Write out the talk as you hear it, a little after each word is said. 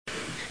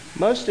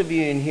Most of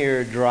you in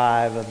here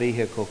drive a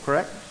vehicle,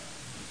 correct?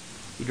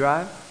 You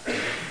drive?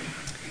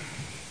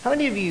 How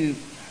many of you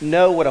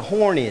know what a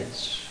horn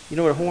is? You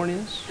know what a horn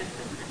is?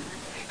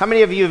 How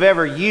many of you have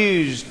ever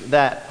used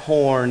that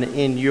horn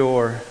in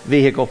your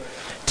vehicle?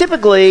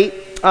 Typically,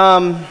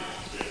 and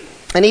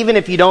even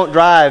if you don't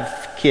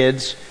drive,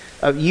 kids,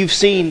 you've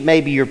seen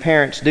maybe your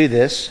parents do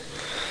this.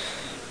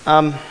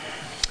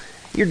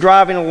 You're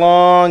driving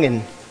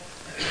along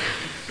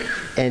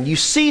and you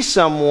see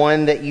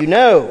someone that you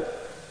know.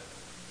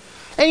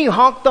 And you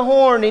honk the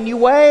horn and you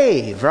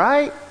wave,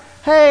 right?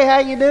 Hey, how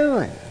you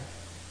doing?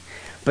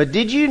 But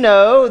did you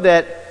know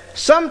that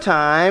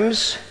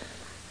sometimes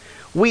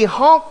we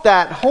honk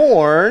that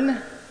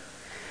horn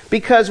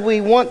because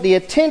we want the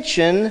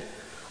attention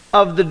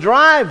of the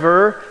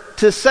driver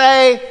to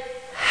say,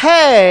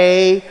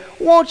 hey,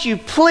 won't you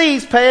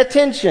please pay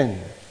attention?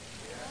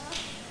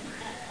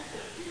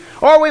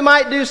 Or we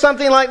might do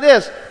something like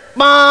this.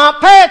 Mom,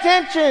 pay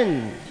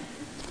attention.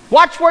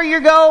 Watch where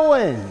you're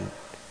going.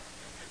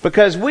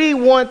 Because we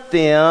want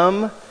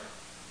them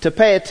to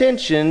pay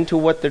attention to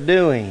what they're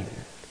doing.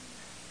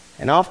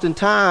 And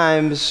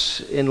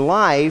oftentimes in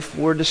life,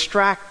 we're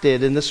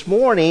distracted. And this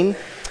morning,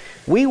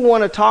 we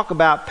want to talk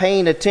about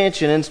paying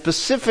attention, and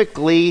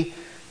specifically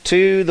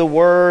to the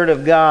Word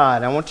of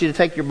God. I want you to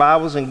take your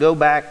Bibles and go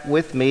back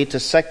with me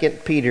to 2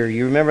 Peter.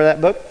 You remember that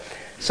book?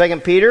 2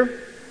 Peter.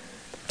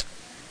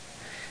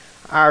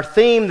 Our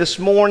theme this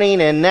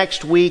morning and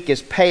next week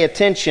is pay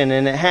attention,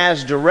 and it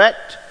has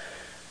direct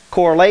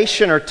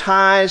correlation or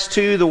ties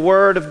to the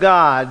Word of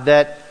God,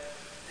 that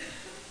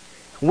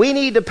we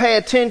need to pay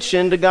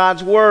attention to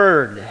God's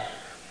Word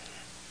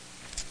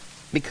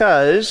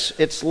because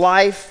it's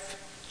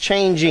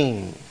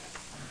life-changing.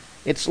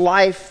 It's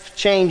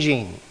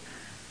life-changing.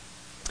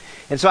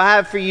 And so I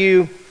have for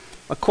you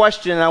a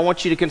question I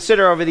want you to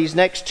consider over these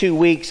next 2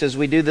 weeks as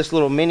we do this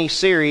little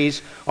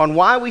mini-series on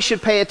why we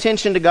should pay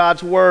attention to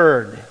God's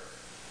Word.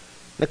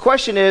 The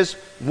question is,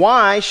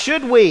 why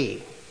should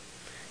we?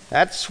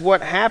 That's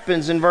what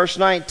happens in verse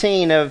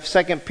 19 of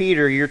 2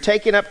 Peter. You're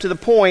taken up to the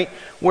point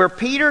where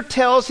Peter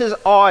tells his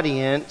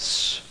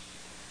audience,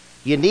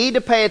 you need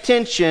to pay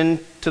attention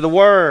to the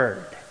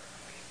Word.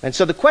 And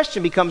so the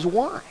question becomes,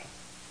 why?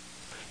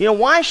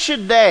 Why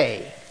should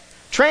they?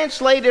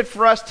 Translated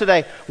for us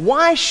today,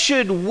 why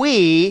should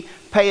we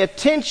pay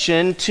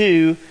attention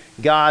to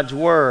God's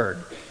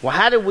Word? Well,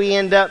 how did we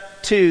end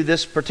up to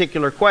this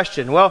particular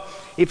question? Well,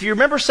 if you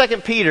remember 2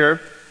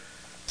 Peter,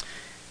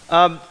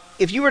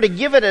 if you were to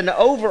give it an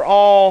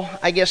overall,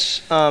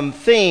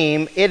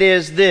 theme, it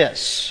is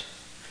this.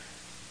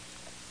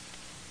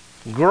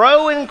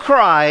 Grow in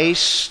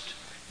Christ,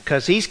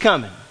 because He's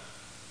coming.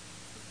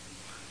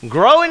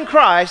 Grow in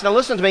Christ. Now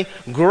listen to me.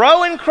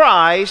 Grow in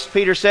Christ,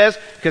 Peter says,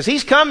 because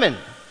He's coming.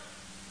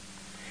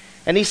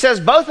 And he says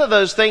both of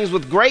those things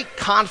with great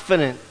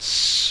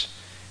confidence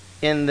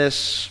in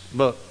this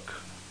book.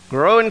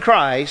 Grow in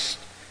Christ,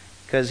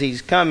 because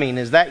He's coming.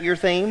 Is that your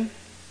theme?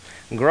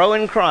 Grow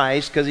in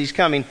Christ because He's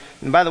coming.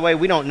 And by the way,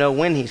 we don't know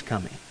when He's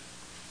coming.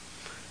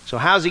 So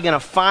how's He going to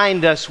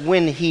find us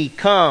when He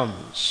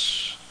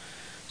comes?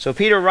 So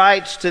Peter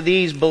writes to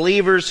these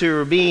believers who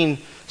are being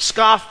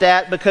scoffed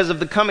at because of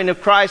the coming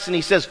of Christ, and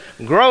he says,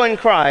 grow in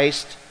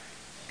Christ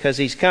because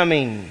He's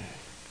coming.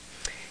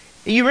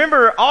 You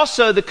remember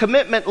also the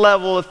commitment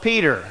level of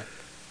Peter.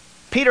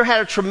 Peter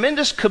had a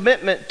tremendous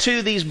commitment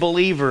to these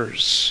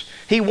believers.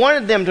 He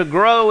wanted them to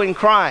grow in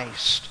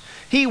Christ.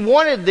 He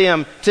wanted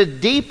them to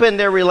deepen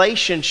their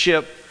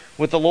relationship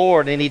with the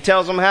Lord. And he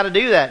tells them how to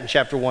do that in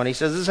chapter 1. He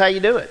says, this is how you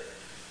do it.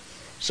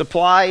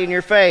 Supply in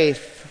your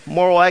faith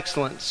moral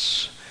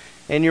excellence.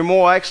 In your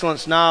moral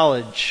excellence,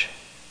 knowledge.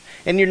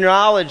 In your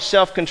knowledge,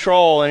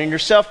 self-control. And in your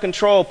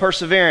self-control,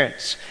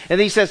 perseverance. And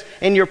he says,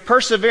 in your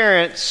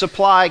perseverance,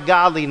 supply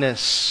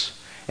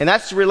godliness. And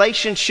that's the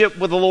relationship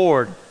with the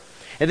Lord.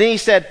 And then he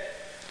said,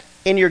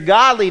 in your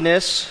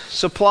godliness,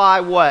 supply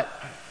what?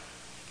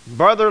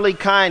 Brotherly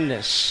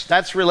kindness.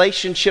 That's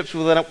relationships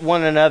with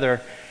one another.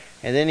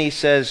 And then he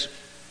says,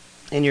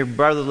 in your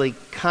brotherly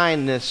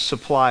kindness,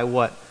 supply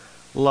what?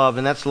 Love.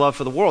 And that's love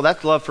for the world.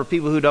 That's love for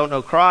people who don't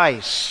know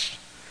Christ.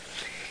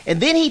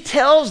 And then he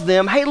tells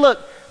them, hey,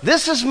 look,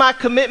 this is my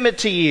commitment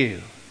to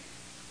you.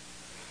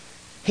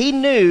 He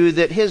knew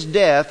that his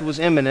death was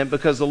imminent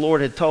because the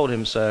Lord had told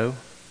him so.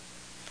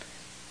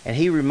 And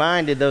he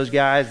reminded those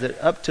guys that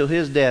up till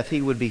his death,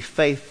 he would be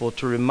faithful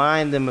to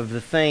remind them of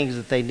the things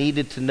that they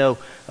needed to know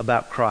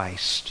about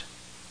Christ.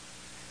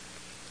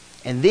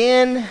 And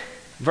then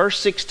verse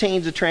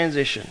 16 is a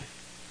transition.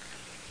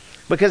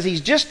 Because he's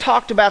just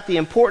talked about the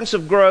importance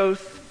of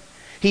growth.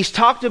 He's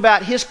talked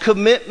about his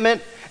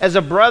commitment as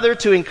a brother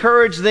to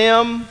encourage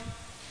them.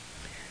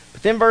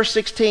 But then verse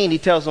 16, he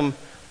tells them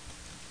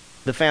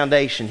the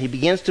foundation. He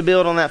begins to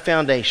build on that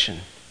foundation.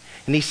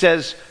 And he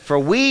says, for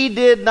we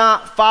did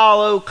not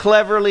follow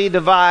cleverly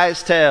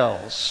devised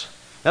tales.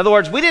 In other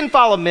words, we didn't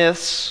follow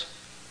myths.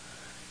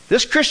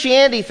 This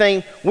Christianity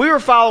thing, we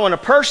were following a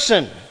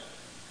person.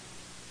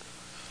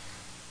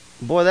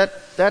 Boy,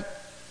 that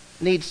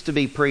needs to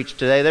be preached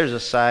today. There's a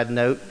side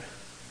note.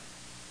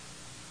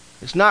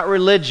 It's not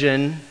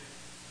religion.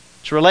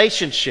 It's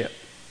relationship.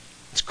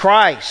 It's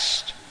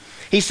Christ.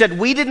 He said,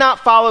 we did not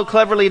follow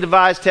cleverly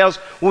devised tales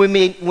when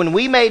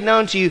we made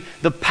known to you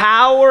the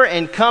power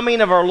and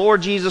coming of our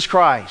Lord Jesus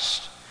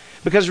Christ.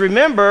 Because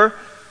remember,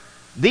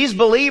 these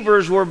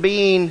believers were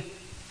being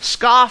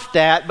scoffed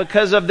at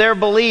because of their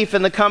belief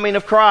in the coming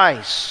of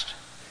Christ.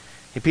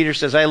 And Peter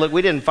says, hey, look,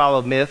 we didn't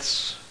follow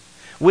myths.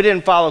 We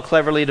didn't follow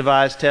cleverly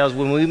devised tales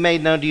when we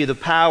made known to you the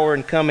power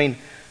and coming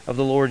of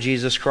the Lord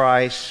Jesus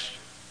Christ.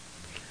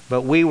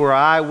 But we were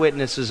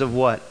eyewitnesses of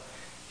what?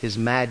 His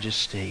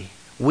majesty.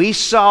 We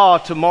saw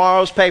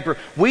tomorrow's paper.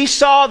 We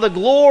saw the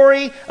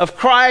glory of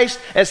Christ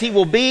as He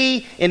will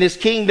be in His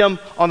kingdom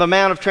on the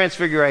Mount of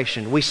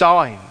Transfiguration. We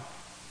saw Him.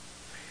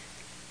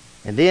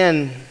 And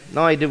then,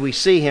 not only did we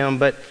see Him,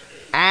 but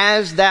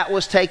as that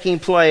was taking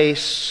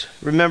place,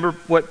 remember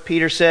what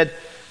Peter said?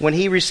 When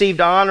He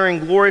received honor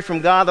and glory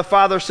from God the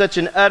Father, such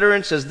an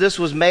utterance as this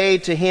was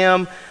made to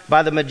Him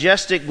by the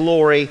majestic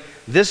glory,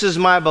 this is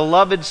my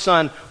beloved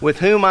Son, with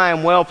whom I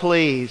am well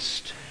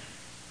pleased.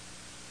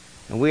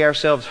 And we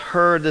ourselves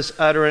heard this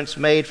utterance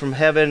made from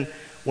heaven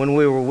when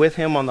we were with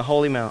Him on the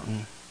holy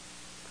mountain.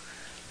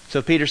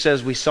 So Peter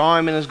says, we saw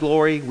Him in His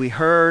glory. We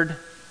heard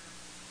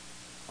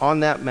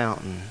on that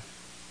mountain,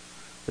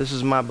 this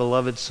is my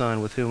beloved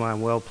Son with whom I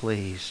am well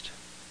pleased.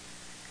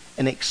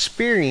 An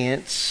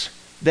experience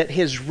that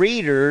His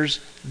readers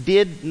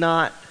did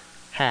not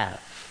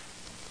have.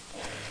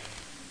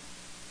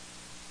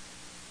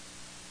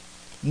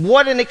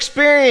 What an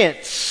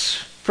experience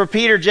for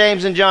Peter,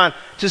 James, and John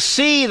to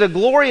see the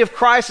glory of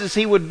Christ as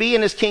He would be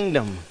in His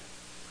kingdom.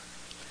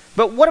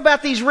 But what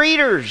about these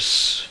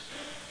readers?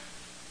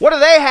 What do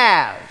they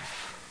have?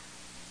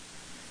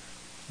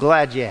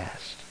 Glad you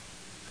asked.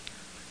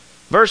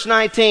 Verse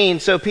 19,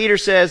 so Peter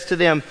says to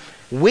them,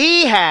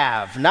 we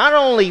have, not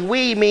only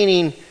we,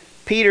 meaning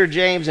Peter,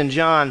 James, and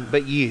John,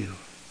 but you.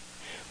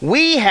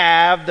 We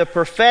have the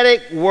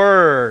prophetic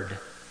word,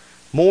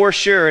 more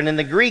sure. And in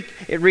the Greek,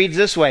 it reads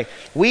this way.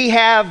 We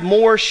have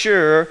more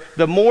sure,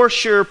 the more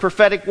sure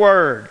prophetic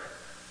word.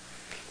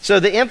 So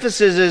the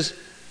emphasis is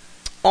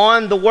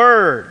on the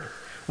word.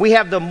 We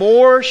have the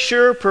more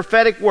sure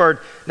prophetic word.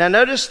 Now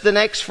notice the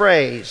next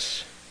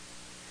phrase.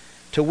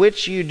 To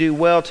which you do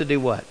well to do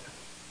what?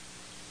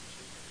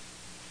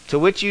 To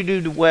which you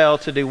do well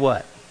to do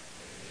what?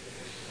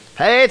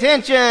 Pay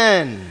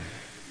attention.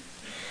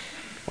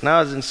 When I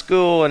was in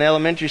school, in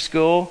elementary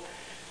school,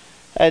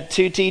 I had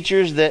two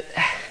teachers that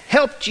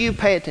helped you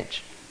pay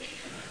attention.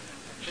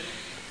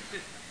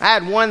 I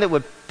had one that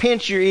would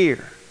pinch your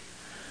ear.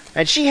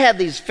 And she had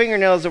these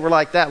fingernails that were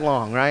like that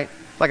long, right?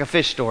 Like a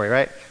fish story,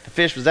 right? The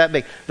fish was that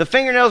big. The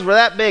fingernails were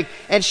that big.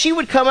 And she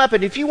would come up,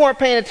 and if you weren't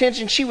paying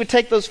attention, she would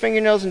take those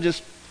fingernails and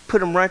just put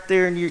them right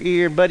there in your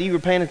ear. Buddy, you were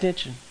paying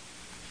attention.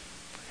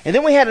 And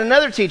then we had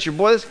another teacher.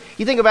 Boy,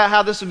 you think about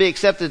how this would be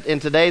accepted in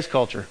today's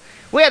culture.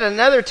 We had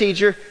another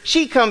teacher.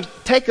 She'd come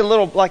take a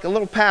little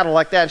paddle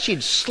like that, and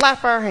she'd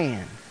slap our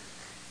hand.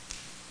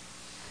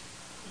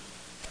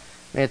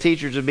 Man,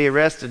 teachers would be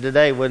arrested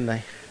today, wouldn't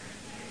they?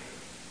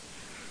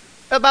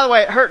 Oh, by the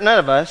way, it hurt none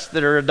of us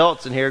that are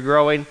adults in here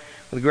growing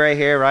with gray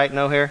hair, right?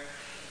 No hair.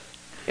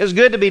 It was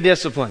good to be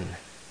disciplined.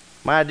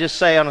 Might I just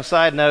say on a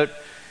side note,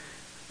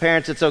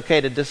 parents, it's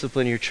okay to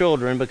discipline your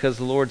children because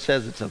the Lord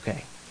says it's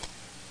okay.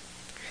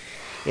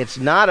 It's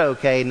not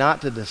okay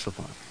not to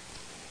discipline.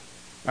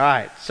 All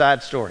right,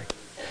 side story.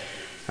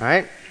 All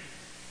right.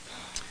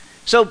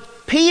 So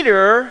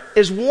Peter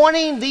is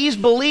wanting these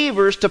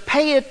believers to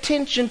pay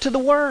attention to the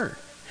Word.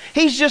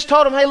 He's just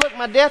told them, hey, look,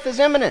 my death is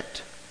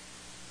imminent.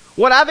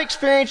 What I've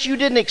experienced, you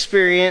didn't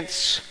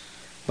experience,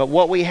 but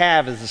what we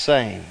have is the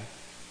same.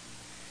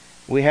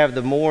 We have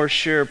the more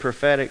sure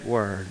prophetic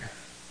Word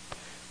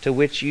to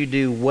which you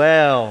do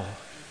well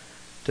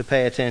to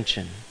pay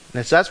attention.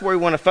 And so that's where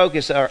we want to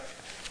focus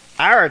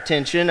our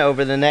attention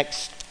over the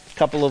next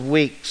couple of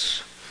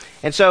weeks.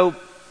 And so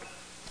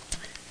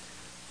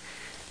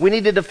we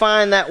need to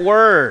define that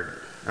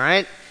word,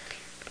 right?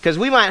 Because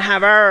we might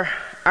have our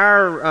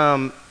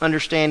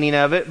understanding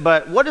of it,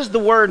 but what does the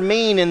word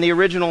mean in the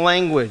original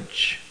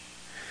language?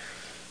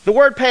 The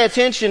word pay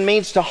attention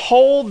means to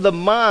hold the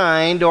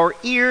mind or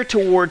ear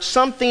towards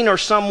something or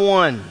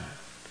someone.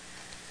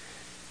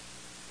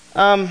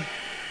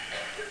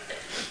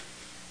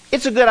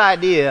 It's a good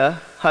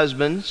idea,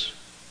 husbands,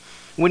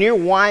 when your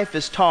wife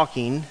is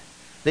talking,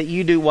 that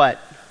you do what?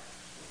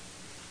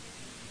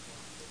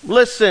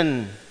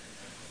 Listen.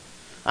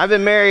 I've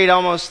been married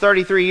almost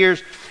 33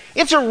 years.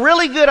 It's a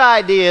really good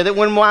idea that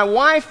when my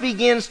wife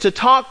begins to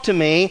talk to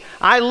me,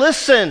 I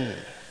listen.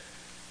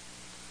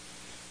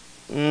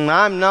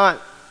 I'm not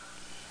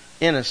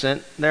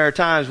innocent. There are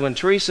times when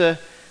Teresa,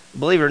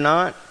 believe it or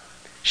not,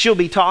 she'll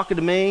be talking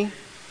to me,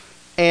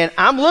 and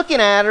I'm looking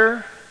at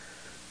her,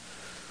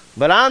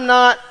 but I'm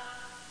not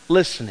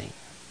listening.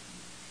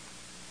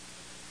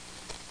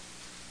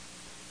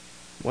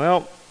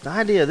 Well, the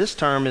idea of this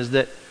term is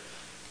that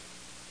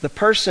the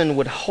person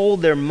would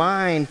hold their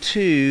mind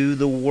to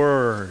the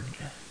Word.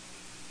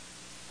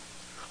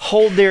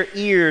 Hold their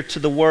ear to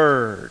the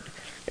Word.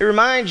 It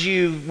reminds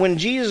you, when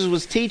Jesus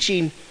was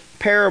teaching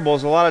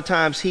parables, a lot of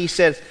times he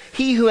says,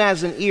 "He who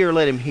has an ear,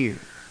 let him hear."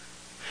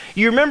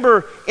 You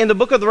remember in the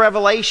book of the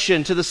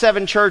Revelation to the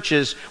 7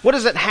 churches, what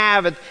does it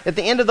have at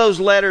the end of those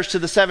letters to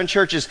the 7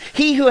 churches?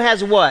 He who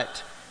has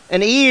what?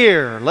 An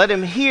ear, let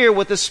him hear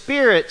what the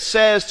Spirit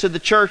says to the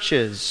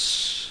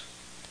churches.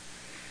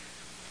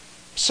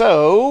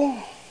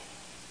 So,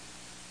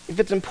 if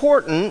it's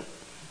important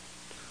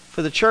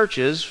for the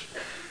churches,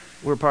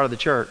 we're part of the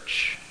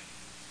church.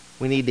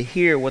 We need to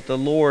hear what the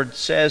Lord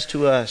says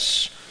to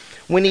us.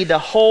 We need to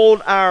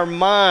hold our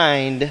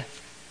mind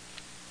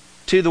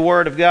to the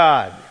Word of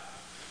God.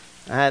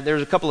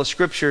 There's a couple of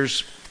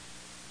scriptures.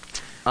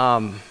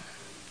 One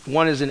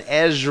is in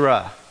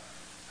Ezra.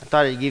 I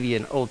thought I'd give you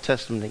an Old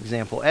Testament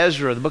example.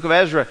 Ezra, the book of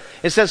Ezra.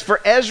 It says,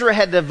 "For Ezra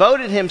had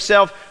devoted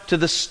himself to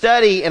the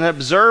study and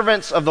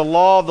observance of the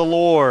law of the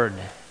Lord."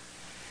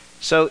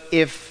 So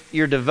if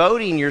you're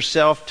devoting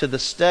yourself to the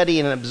study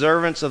and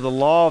observance of the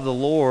law of the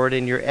Lord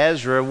and you're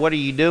Ezra, what are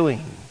you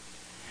doing?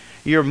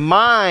 Your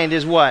mind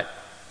is what?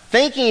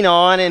 Thinking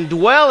on and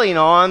dwelling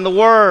on the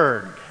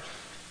Word.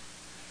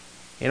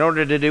 In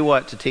order to do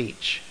what? To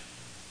teach.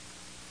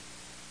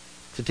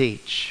 To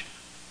teach.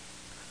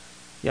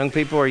 Young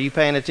people, are you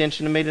paying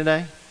attention to me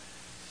today?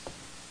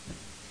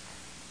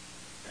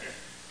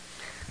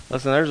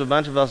 Listen, there's a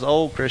bunch of us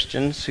old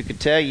Christians who could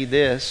tell you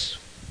this,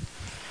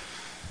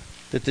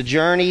 that the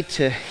journey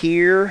to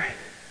hear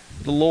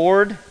the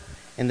Lord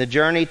and the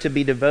journey to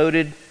be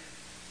devoted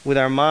with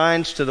our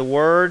minds to the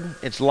Word,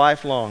 it's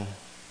lifelong.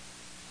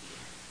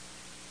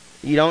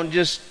 You don't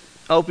just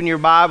open your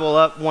Bible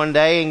up one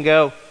day and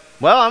go,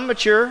 "Well, I'm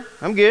mature.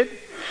 I'm good.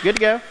 Good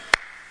to go."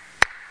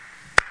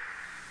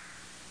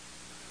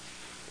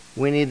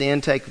 We need the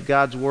intake of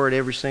God's Word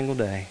every single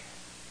day.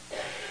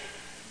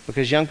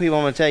 Because young people,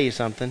 I'm going to tell you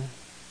something.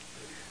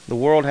 The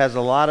world has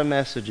a lot of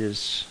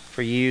messages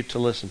for you to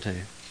listen to.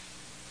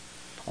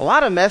 A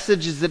lot of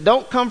messages that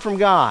don't come from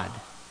God.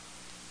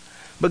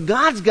 But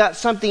God's got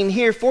something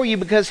here for you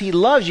because He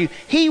loves you.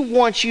 He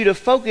wants you to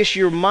focus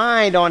your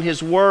mind on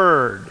His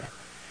Word.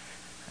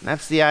 And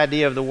that's the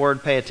idea of the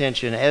word pay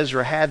attention.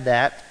 Ezra had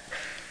that.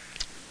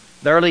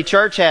 The early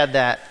church had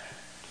that.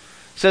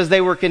 It says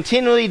they were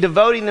continually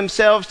devoting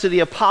themselves to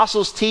the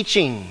apostles'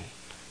 teaching.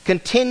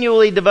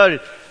 Continually devoted.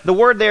 The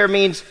word there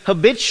means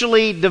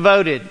habitually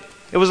devoted.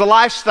 It was a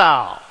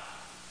lifestyle.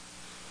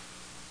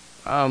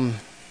 I've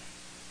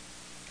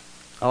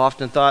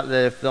often thought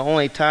that if the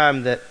only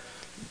time that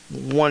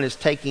one is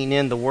taking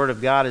in the Word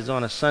of God is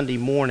on a Sunday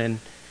morning,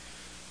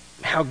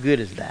 how good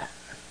is that?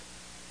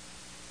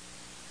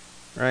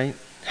 Right?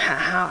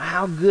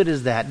 How good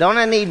is that? Don't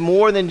I need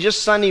more than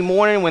just Sunday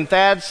morning when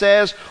Thad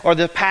says, or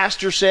the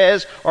pastor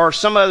says, or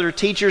some other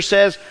teacher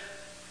says,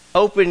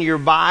 open your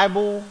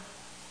Bible?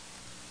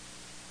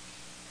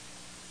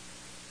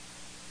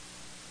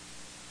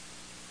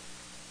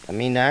 I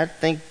mean, I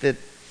think that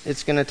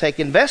it's going to take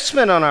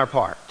investment on our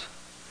part.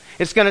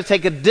 It's going to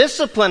take a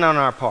discipline on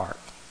our part.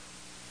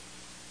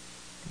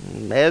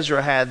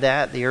 Ezra had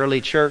that. The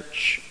early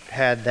church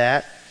had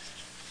that.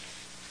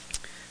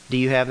 Do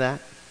you have that?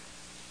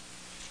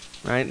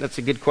 Right? That's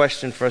a good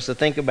question for us to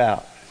think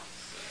about.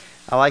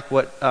 I like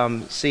what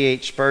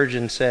C.H.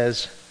 Spurgeon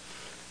says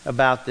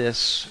about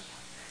this.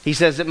 He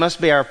says it must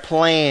be our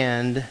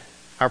plan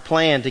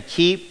to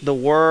keep the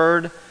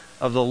Word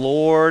of the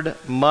Lord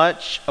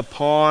much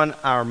upon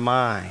our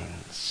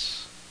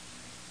minds.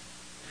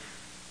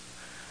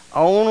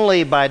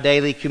 Only by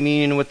daily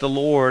communion with the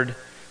Lord,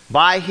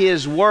 by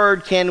His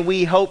Word, can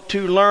we hope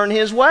to learn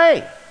His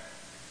way.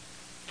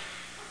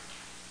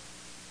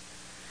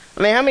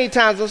 I mean, how many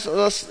times,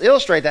 let's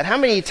illustrate that. How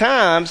many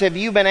times have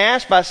you been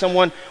asked by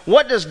someone,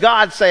 what does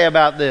God say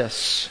about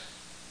this?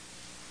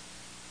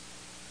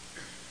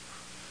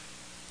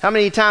 How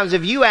many times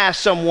have you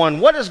asked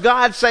someone, what does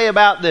God say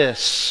about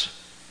this?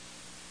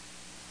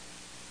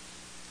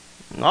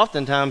 And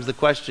oftentimes the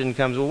question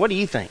comes, well, what do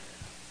you think?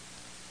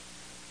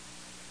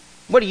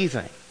 What do you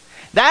think?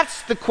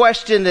 That's the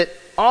question that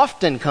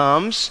often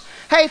comes.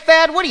 Hey,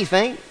 Thad, what do you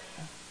think?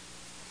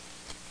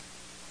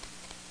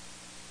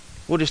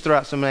 We'll just throw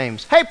out some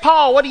names. Hey,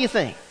 Paul, what do you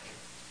think?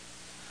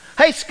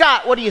 Hey,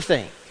 Scott, what do you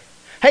think?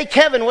 Hey,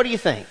 Kevin, what do you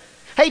think?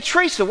 Hey,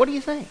 Teresa, what do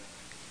you think?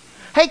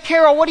 Hey,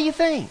 Carol, what do you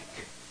think?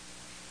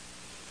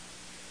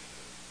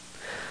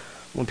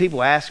 When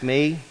people ask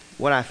me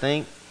what I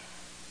think,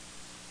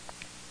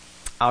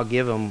 I'll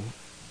give them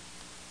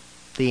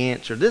the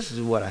answer. This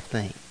is what I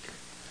think.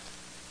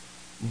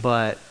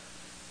 But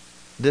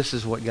this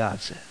is what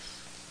God says.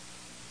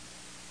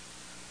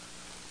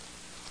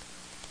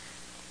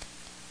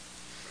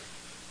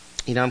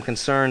 You know, I'm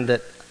concerned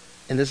that,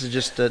 and this is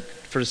just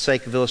for the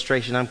sake of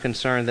illustration, I'm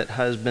concerned that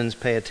husbands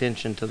pay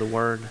attention to the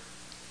Word.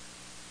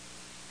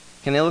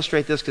 Can I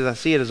illustrate this because I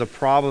see it as a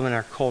problem in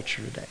our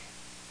culture today.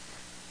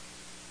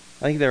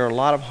 I think there are a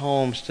lot of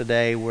homes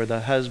today where the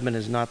husband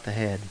is not the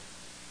head.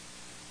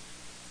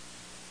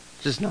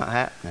 It's just not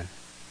happening.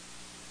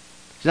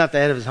 He's not the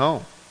head of his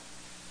home.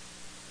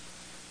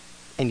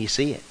 And you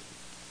see it.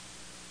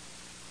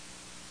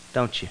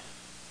 Don't you?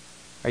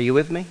 Are you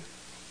with me?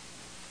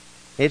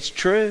 It's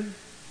true.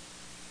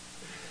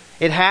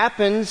 It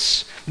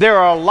happens. There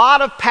are a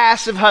lot of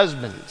passive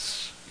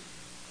husbands.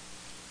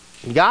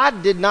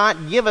 God did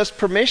not give us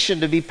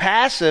permission to be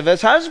passive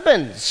as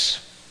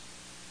husbands.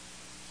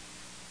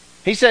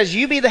 He says,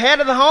 you be the head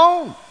of the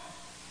home.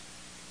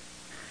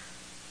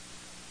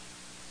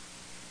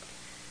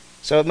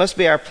 So it must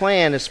be our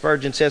plan, as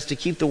Spurgeon says, to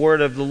keep the word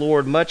of the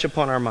Lord much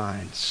upon our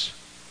minds.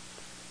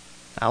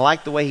 I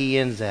like the way he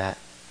ends that.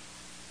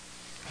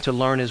 To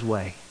learn his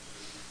way.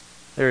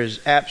 There is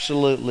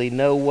absolutely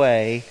no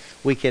way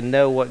we can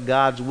know what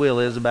God's will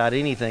is about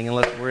anything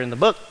unless we're in the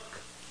book.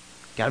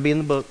 Got to be in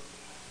the book.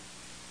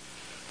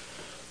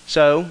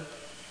 So,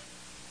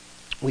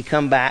 we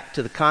come back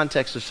to the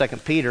context of 2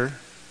 Peter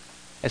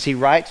as he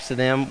writes to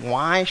them,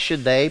 why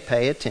should they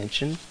pay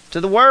attention to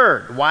the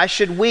Word? Why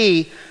should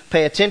we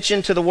pay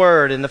attention to the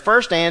Word? And the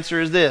first answer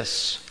is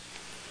this.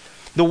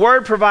 The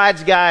Word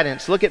provides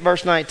guidance. Look at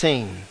verse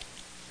 19.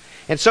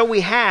 And so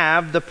we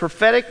have the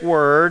prophetic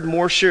word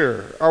more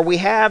sure, or we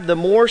have the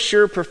more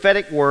sure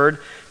prophetic word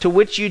to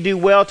which you do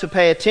well to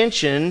pay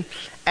attention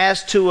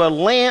as to a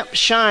lamp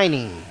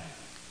shining.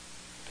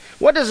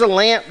 What does a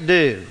lamp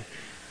do?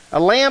 A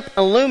lamp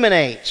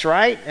illuminates,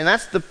 right? And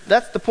that's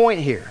the point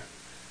here.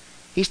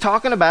 He's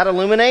talking about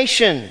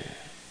illumination.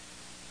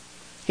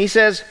 He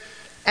says,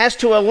 as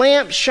to a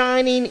lamp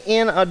shining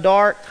in a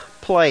dark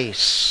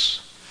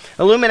place.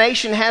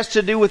 Illumination has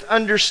to do with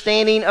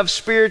understanding of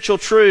spiritual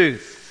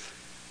truth.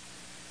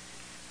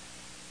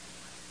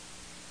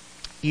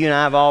 You and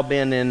I have all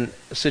been in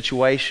a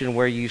situation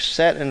where you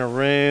sat in a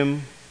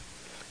room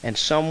and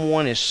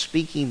someone is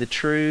speaking the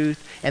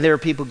truth, and there are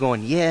people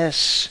going,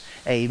 yes,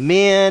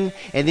 amen,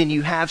 and then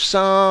you have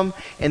some,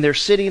 and they're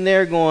sitting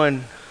there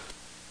going,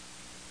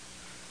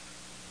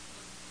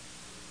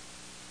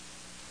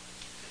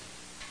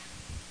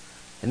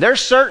 and there's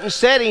certain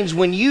settings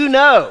when you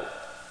know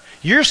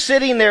you're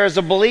sitting there as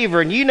a believer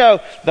and you know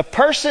the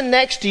person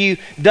next to you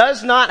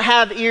does not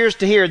have ears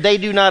to hear. They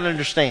do not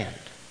understand.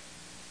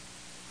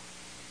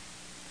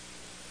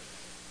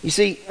 You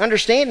see,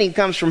 understanding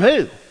comes from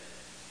who?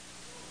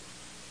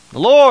 The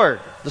Lord.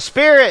 The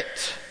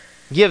Spirit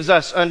gives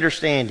us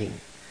understanding.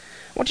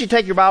 I want you to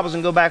take your Bibles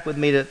and go back with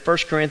me to 1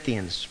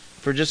 Corinthians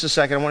for just a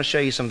second. I want to show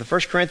you something.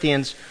 1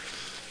 Corinthians.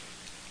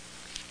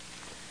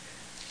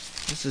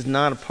 This is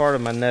not a part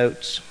of my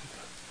notes.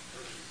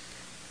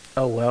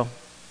 Oh, well.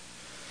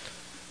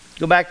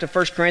 Go back to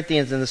 1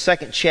 Corinthians in the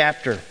 2nd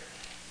chapter.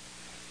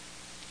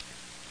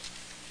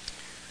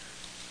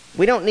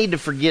 We don't need to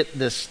forget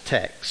this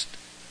text.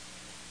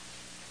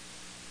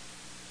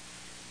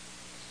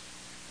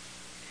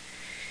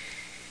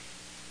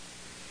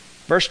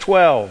 Verse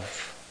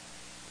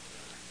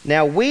 12.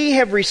 Now we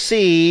have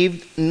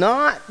received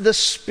not the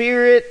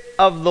spirit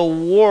of the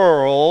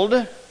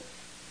world,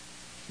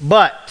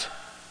 but...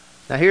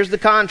 Now here's the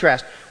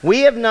contrast.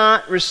 We have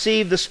not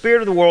received the spirit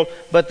of the world,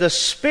 but the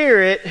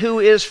Spirit who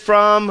is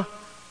from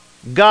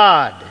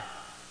God,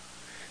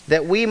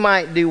 that we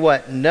might do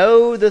what?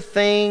 Know the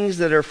things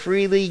that are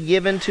freely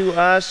given to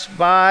us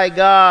by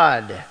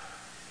God.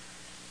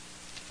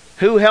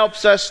 Who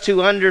helps us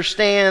to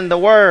understand the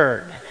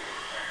Word?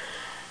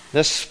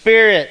 The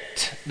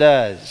Spirit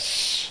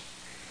does.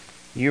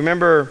 You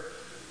remember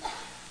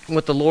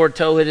what the Lord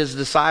told His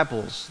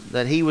disciples,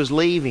 that He was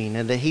leaving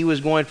and that He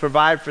was going to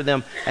provide for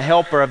them a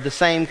helper of the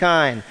same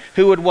kind.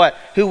 Who would what?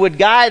 Who would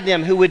guide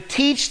them, who would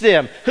teach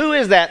them. Who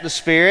is that? The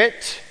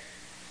Spirit.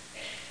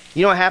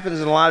 You know what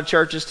happens in a lot of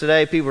churches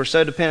today? People are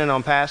so dependent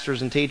on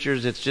pastors and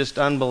teachers, it's just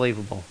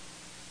unbelievable.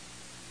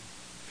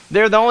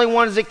 They're the only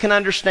ones that can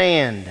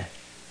understand.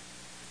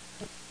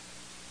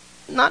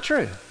 Not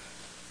true.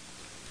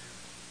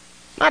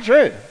 Not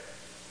true.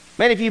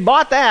 Man, if you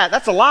bought that,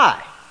 that's a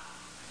lie.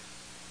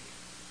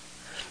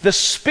 The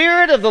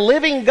Spirit of the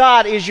living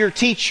God is your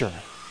teacher.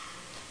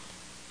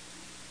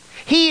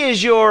 He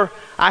is your,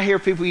 I hear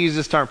people use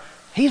this term,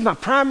 He's my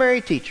primary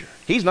teacher.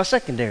 He's my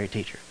secondary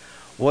teacher.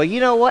 Well,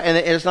 you know what? And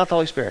it's not the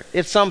Holy Spirit.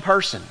 It's some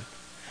person.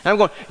 And I'm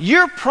going,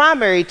 your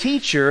primary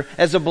teacher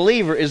as a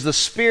believer is the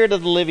Spirit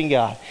of the living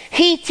God.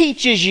 He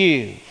teaches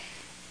you.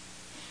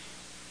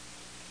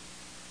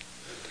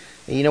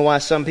 And you know why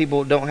some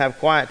people don't have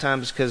quiet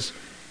times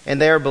and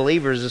they are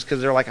believers is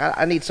because they're like,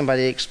 I need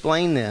somebody to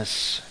explain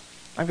this.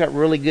 I've got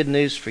really good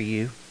news for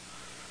you.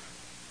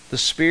 The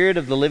Spirit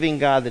of the living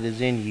God that is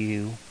in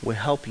you will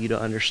help you to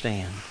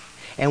understand.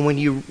 And when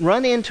you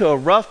run into a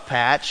rough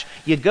patch,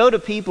 you go to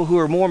people who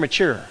are more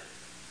mature.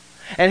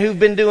 And who've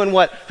been doing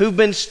what? Who've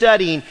been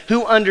studying,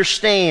 who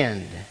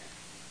understand.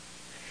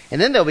 And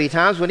then there'll be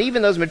times when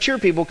even those mature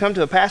people come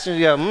to a pastor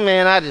and go,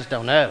 man, I just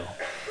don't know.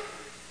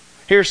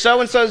 Here's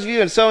so-and-so's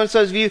view and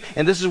so-and-so's view,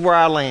 and this is where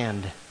I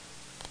land.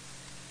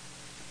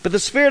 But the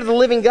Spirit of the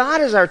living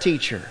God is our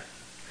teacher.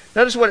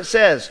 Notice what it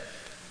says.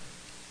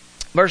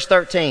 Verse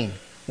 13.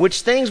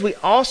 Which things we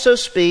also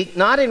speak,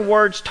 not in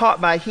words taught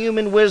by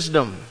human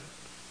wisdom.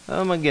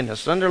 Oh my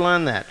goodness,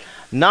 underline that.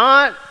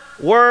 Not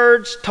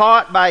words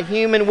taught by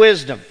human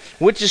wisdom,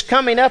 which is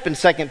coming up in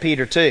 2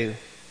 Peter 2.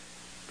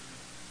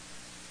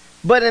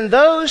 but in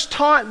those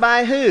taught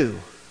by who?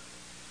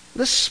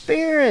 The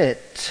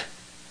Spirit.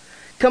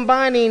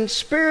 Combining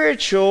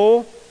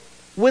spiritual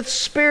with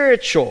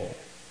spiritual.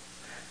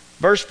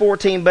 Verse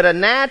 14, but a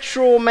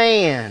natural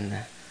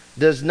man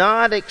does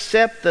not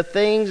accept the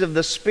things of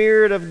the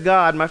Spirit of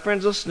God. My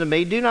friends, listen to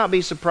me. Do not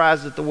be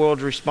surprised at the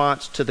world's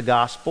response to the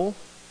gospel.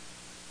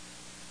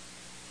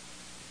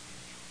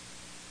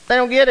 They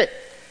don't get it.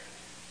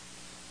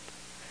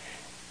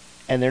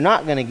 And they're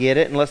not going to get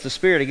it unless the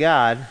Spirit of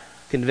God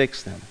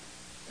convicts them.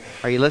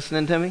 Are you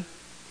listening to me?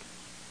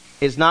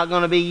 It's not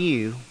going to be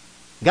you.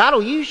 God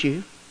will use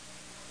you.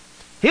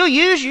 He'll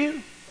use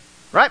you.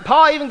 Right?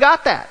 Paul even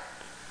got that.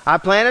 I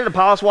planted,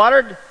 Apollos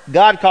watered,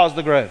 God caused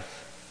the growth.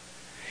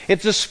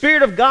 It's the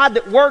Spirit of God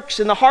that works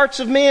in the hearts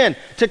of men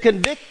to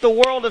convict the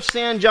world of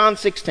sin, John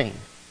 16.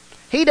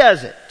 He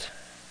does it.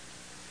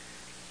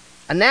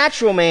 A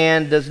natural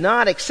man does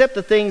not accept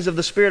the things of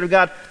the Spirit of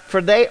God,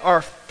 for they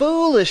are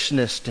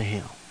foolishness to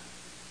him.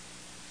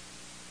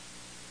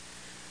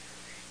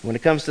 When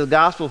it comes to the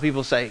gospel,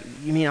 people say,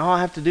 you mean all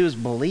I have to do is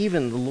believe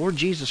in the Lord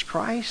Jesus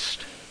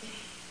Christ?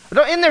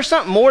 Isn't there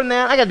something more than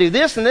that? I got to do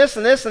this and this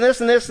and this and this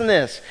and this and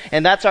this.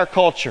 And that's our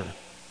culture.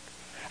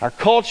 Our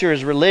culture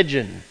is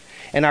religion.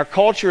 And our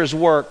culture is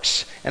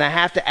works. And I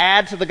have to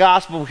add to the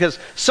gospel because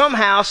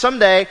somehow,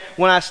 someday,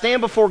 when I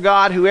stand before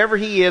God, whoever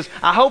He is,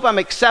 I hope I'm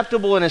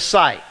acceptable in His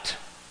sight.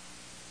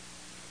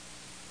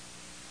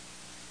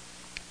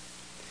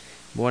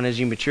 Boy, and as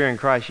you mature in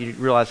Christ, you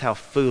realize how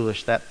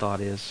foolish that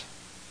thought is.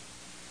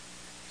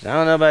 I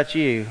don't know about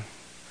you,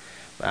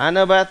 but I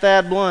know about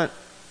Thad Blunt.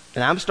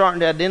 And I'm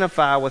starting to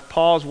identify with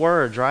Paul's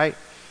words, right?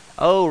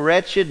 Oh,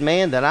 wretched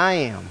man that I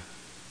am.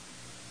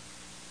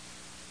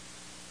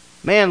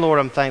 Man, Lord,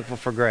 I'm thankful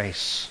for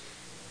grace.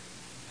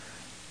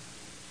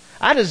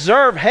 I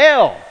deserve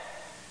hell.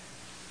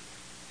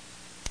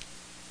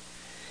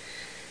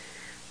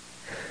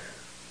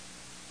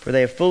 For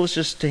they are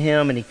foolishness to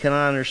him, and he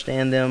cannot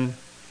understand them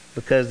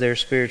because they're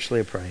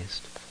spiritually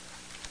appraised.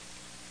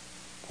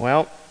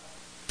 Well,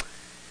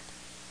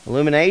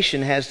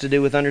 illumination has to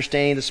do with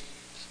understanding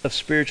of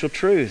spiritual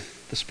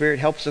truth. The Spirit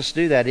helps us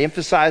do that. It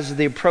emphasizes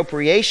the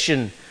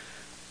appropriation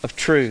of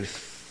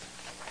truth.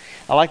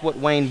 I like what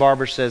Wayne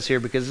Barber says here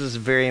because this is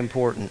very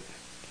important.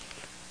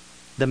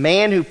 The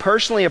man who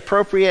personally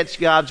appropriates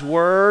God's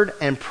Word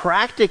and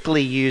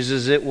practically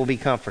uses it will be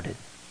comforted.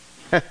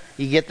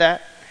 You get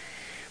that?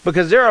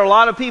 Because there are a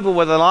lot of people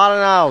with a lot of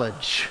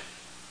knowledge.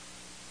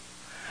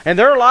 And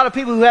there are a lot of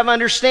people who have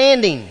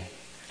understanding.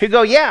 Who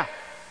go, yeah,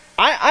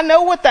 I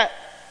know what that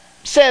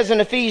says in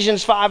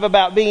Ephesians 5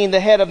 about being the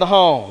head of the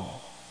home.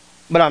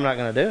 But I'm not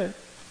going to do it.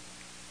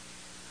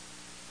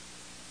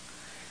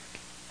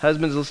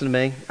 Husbands, listen to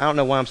me. I don't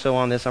know why I'm so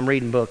on this. I'm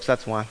reading books.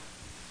 That's why.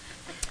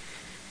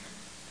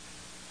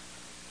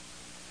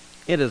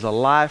 It is a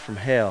lie from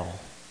hell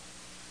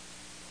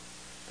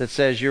that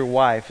says your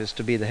wife is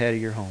to be the head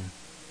of your home.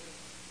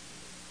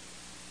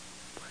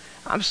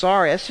 I'm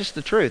sorry. That's just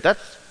the truth.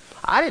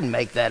 I didn't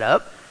make that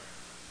up.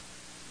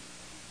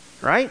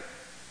 Right?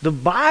 The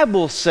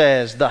Bible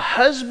says the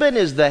husband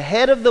is the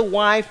head of the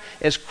wife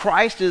as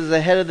Christ is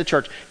the head of the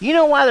church. You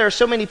know why there are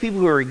so many people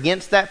who are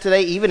against that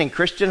today, even in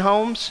Christian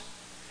homes?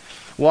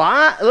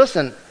 Well,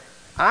 listen,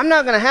 I'm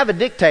not going to have a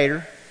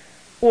dictator.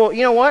 Well,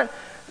 you know what?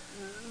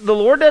 The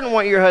Lord doesn't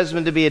want your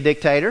husband to be a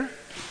dictator.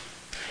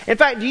 In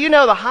fact, do you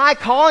know the high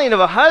calling of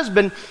a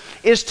husband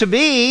is to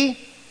be,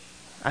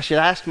 I should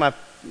ask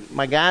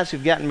my guys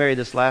who've gotten married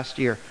this last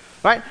year,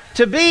 right?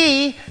 To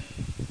be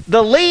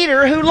the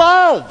leader who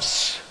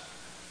loves.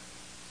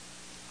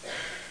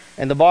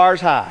 And the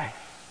bar's high.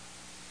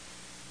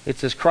 It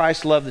says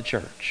Christ loved the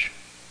church.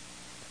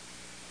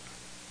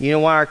 You know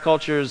why our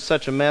culture is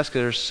such a mess?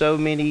 Because there's so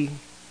many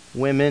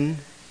women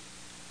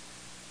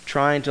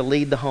trying to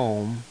lead the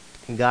home,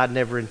 and God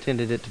never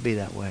intended it to be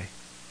that way.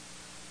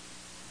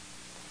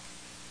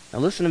 Now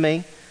listen to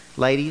me,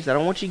 ladies. I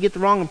don't want you to get the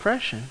wrong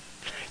impression.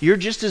 You're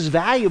just as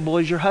valuable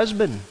as your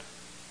husband.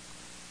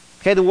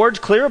 Okay, the Word's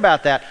clear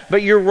about that.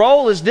 But your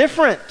role is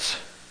different.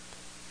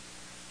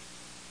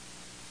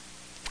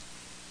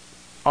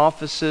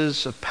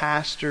 Offices of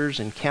pastors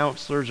and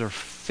counselors are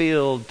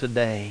filled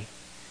today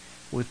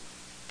with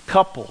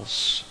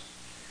couples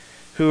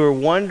who are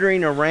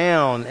wandering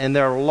around and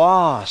they're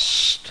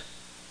lost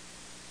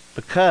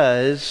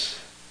because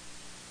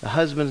the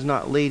husband's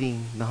not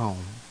leading the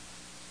home.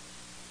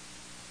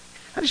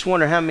 I just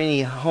wonder how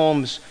many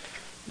homes,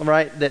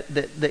 right,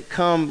 that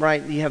come,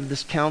 right, you have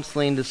this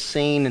counseling, this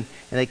scene, and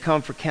they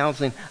come for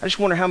counseling. I just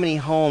wonder how many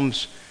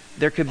homes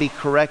there could be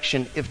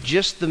correction if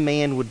just the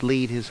man would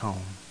lead his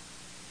home.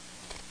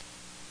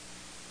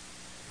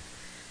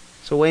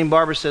 So Wayne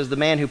Barber says the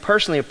man who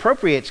personally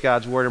appropriates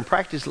God's Word and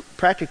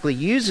practically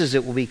uses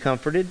it will be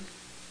comforted.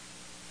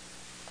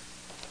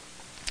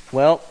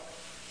 Well,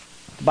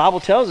 the Bible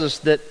tells us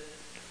that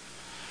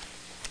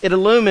it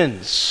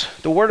illumines.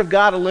 The Word of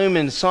God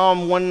illumines.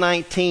 Psalm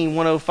 119,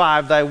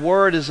 105. Thy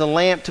Word is a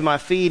lamp to my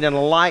feet and a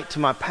light to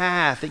my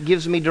path. It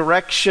gives me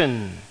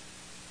direction.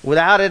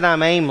 Without it,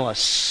 I'm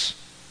aimless.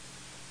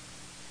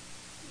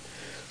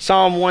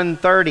 Psalm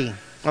 130,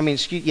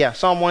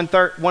 Psalm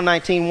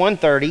 119,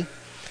 130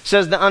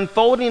 says, the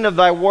unfolding of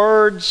thy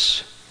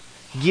words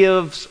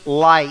gives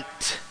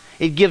light.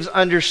 It gives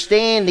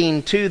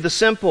understanding to the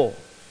simple.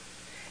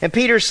 And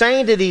Peter's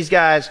saying to these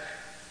guys,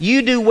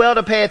 you do well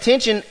to pay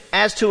attention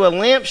as to a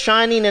lamp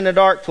shining in a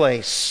dark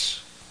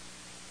place.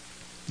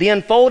 The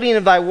unfolding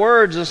of thy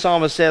words, the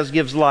psalmist says,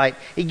 gives light.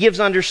 It gives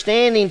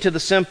understanding to the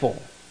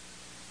simple.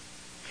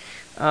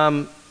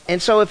 And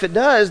so if it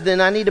does, then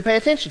I need to pay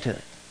attention to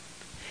it.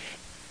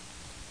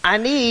 I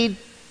need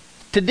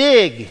to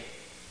dig.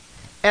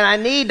 And I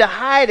need to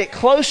hide it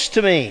close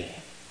to me.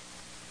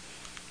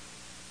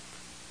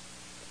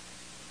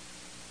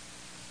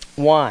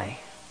 Why?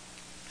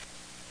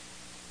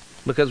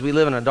 Because we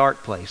live in a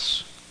dark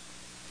place.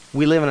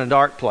 We live in a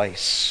dark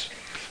place.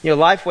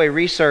 Lifeway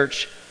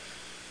Research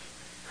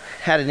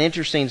had an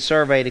interesting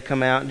survey to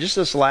come out just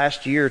this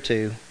last year or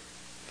two.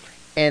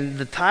 And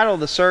the title of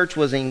the search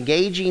was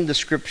Engaging the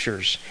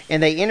Scriptures.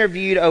 And they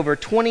interviewed over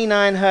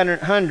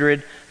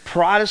 2,900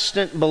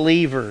 Protestant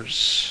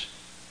believers.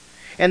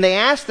 And they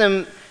asked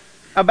them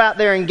about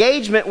their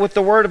engagement with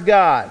the Word of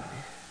God.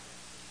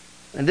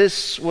 And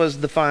this was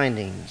the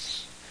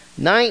findings.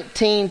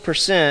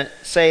 19%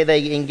 say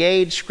they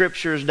engage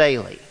Scriptures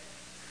daily.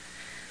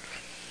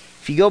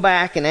 If you go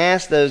back and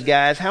ask those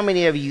guys, how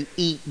many of you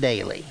eat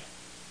daily?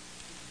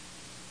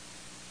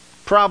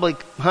 Probably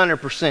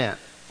 100%.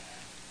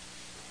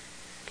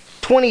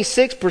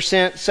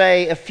 26%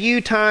 say a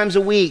few times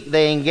a week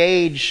they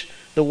engage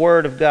the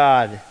Word of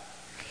God.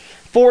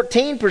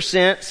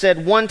 14%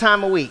 said one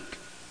time a week.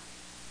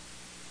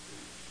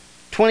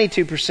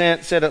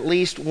 22% said at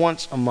least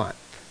once a month.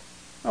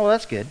 Oh, well,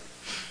 that's good.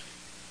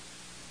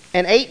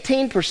 And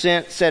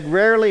 18% said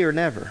rarely or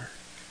never.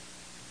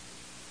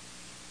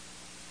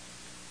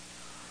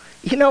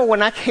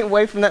 When I came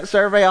away from that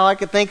survey, all I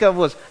could think of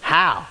was,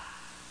 how?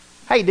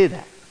 How you do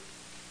that?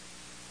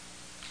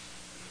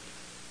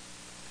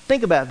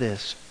 Think about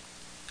this.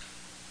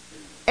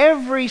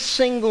 Every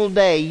single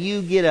day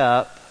you get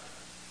up,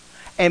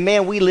 and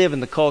man, we live in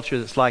the culture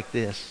that's like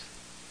this.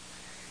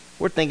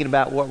 We're thinking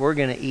about what we're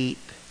going to eat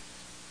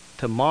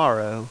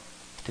tomorrow,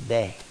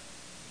 today.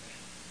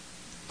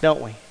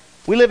 Don't we?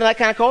 We live in that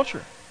kind of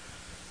culture.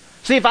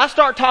 See, if I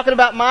start talking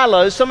about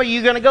Milo's, some of you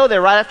are going to go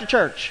there right after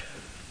church.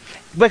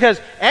 Because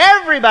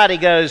everybody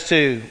goes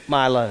to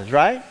Milo's,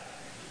 right?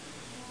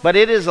 But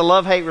it is a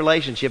love-hate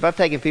relationship. I've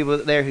taken people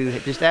there who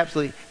just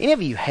absolutely... Any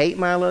of you hate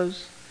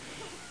Milo's?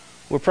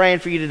 We're praying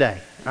for you today,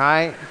 all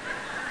right?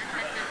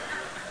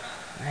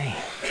 Man,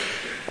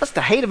 what's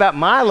the hate about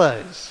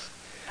Milo's?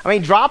 I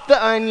mean, drop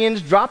the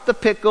onions, drop the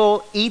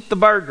pickle, eat the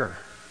burger,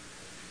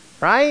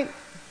 right?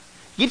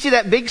 Get you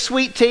that big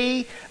sweet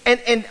tea.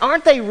 And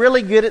aren't they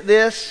really good at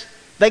this?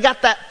 They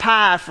got that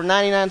pie for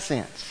 99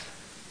 cents,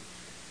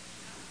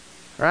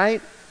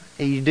 right?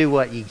 And you do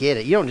what? You get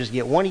it. You don't just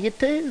get one, you get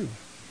two.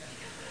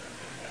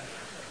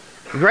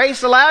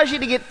 Grace allows you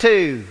to get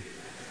two,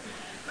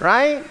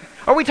 right?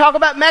 Or we talk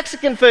about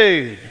Mexican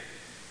food.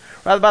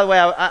 By the way,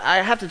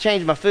 I have to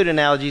change my food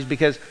analogies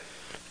because,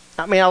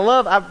 I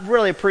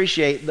really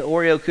appreciate the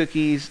Oreo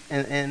cookies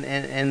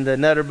and the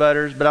Nutter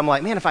Butters, but I'm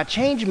like, man, if I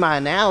change my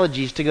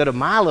analogies to go to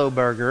Milo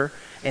Burger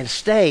and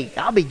steak,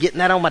 I'll be getting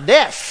that on my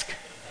desk.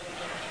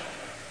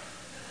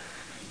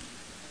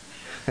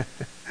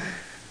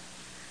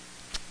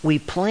 We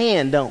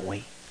plan, don't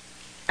we?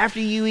 After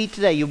you eat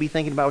today, you'll be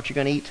thinking about what you're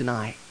going to eat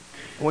tonight,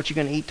 and what you're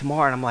going to eat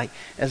tomorrow. And I'm like,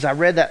 as I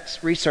read that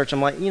research,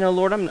 I'm like,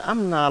 Lord,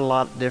 I'm not a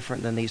lot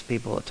different than these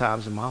people at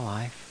times in my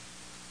life.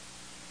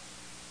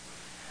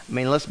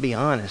 Let's be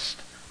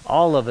honest.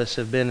 All of us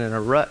have been in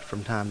a rut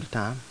from time to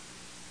time.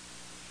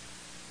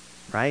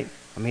 Right?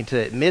 To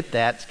admit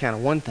that's kind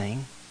of one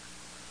thing.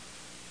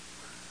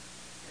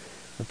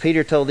 But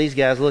Peter told these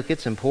guys, look,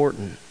 it's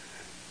important.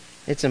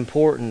 It's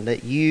important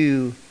that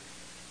you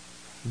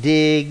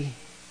dig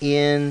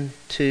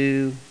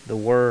into the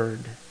Word.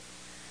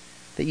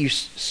 That you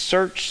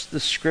search the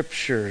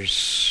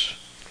Scriptures.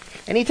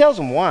 And he tells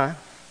them why.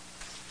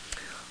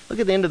 Look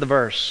at the end of the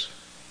verse.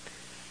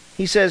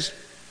 He says,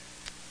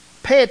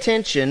 pay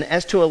attention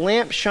as to a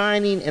lamp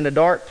shining in a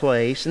dark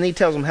place. And he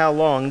tells them how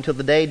long, until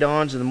the day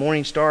dawns and the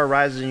morning star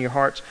rises in your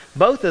hearts.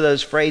 Both of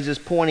those phrases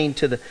pointing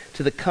to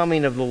the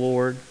coming of the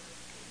Lord.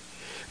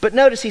 But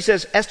notice he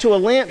says, as to a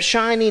lamp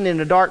shining in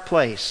a dark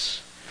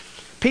place.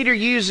 Peter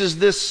uses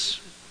this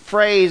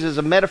phrase as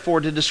a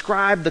metaphor to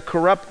describe the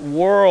corrupt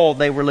world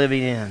they were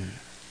living in.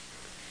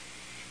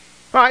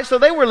 All right, so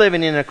they were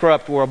living in a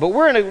corrupt world, but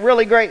we're in a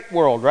really great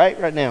world,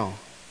 right now.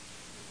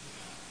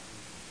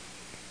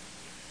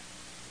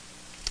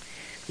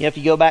 If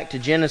you go back to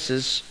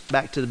Genesis,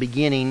 back to the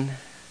beginning,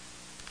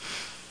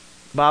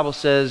 the Bible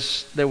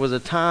says there was a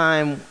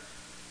time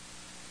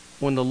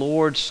when the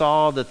Lord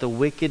saw that the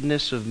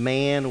wickedness of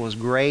man was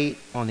great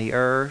on the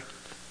earth.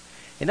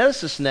 And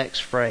notice this next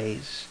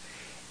phrase,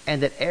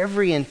 and that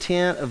every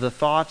intent of the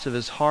thoughts of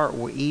his heart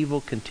were evil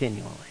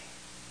continually.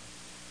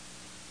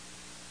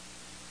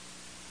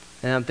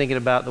 And I'm thinking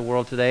about the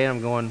world today, and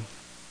I'm going,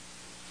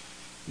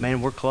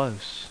 man, we're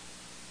close.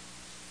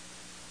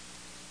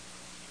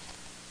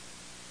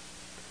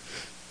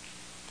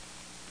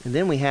 And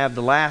then we have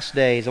the last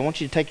days. I want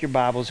you to take your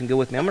Bibles and go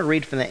with me. I'm going to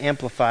read from the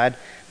Amplified,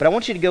 but I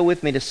want you to go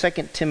with me to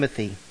 2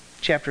 Timothy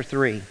chapter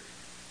 3.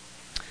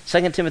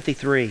 2 Timothy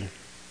 3.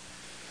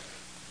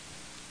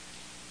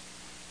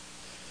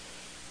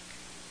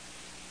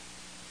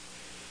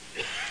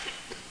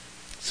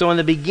 So in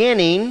the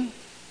beginning,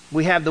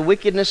 we have the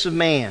wickedness of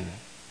man.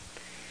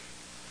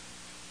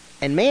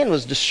 And man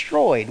was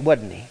destroyed,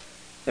 wasn't he?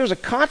 There was a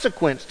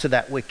consequence to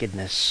that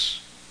wickedness.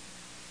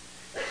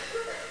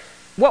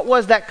 What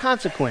was that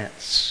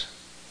consequence?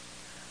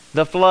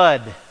 The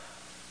flood.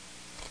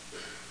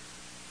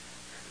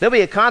 There'll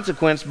be a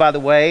consequence, by the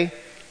way.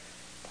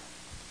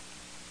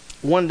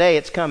 One day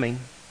it's coming.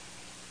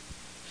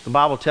 The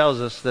Bible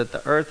tells us that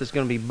the earth is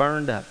going to be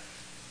burned up.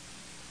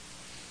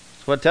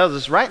 That's what it tells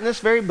us right in this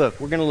very book.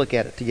 We're going to look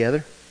at it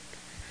together.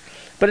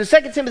 But in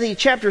 2 Timothy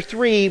chapter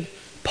 3,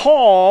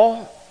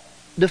 Paul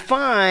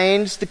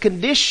defines the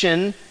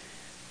condition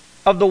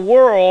of the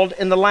world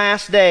in the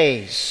last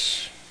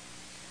days.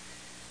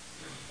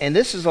 And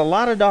this is a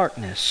lot of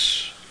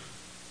darkness.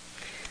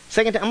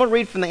 I'm going to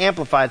read from the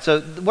Amplified.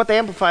 So what the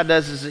Amplified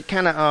does is it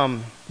kind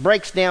of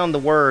breaks down the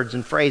words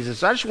and phrases.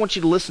 So I just want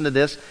you to listen to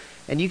this,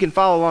 and you can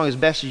follow along as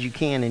best as you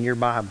can in your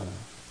Bible.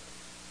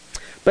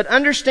 But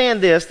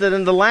understand this, that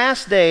in the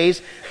last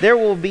days there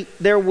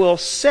will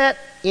set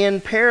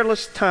in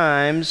perilous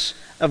times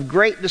of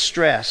great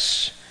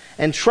distress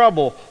and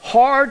trouble,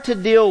 hard to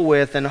deal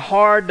with and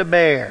hard to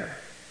bear.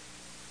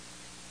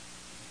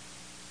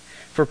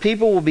 For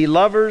people will be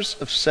lovers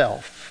of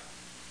self.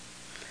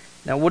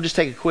 Now we'll just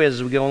take a quiz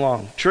as we go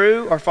along.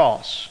 True or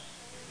false?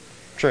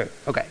 True.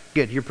 Okay,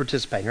 good. You're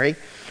participating. Ready?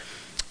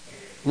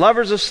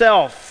 Lovers of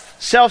self.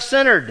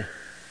 Self-centered.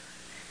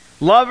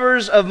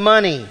 Lovers of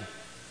money.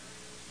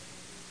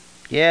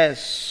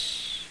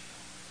 Yes.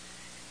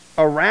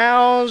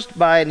 Aroused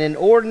by an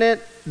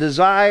inordinate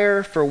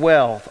desire for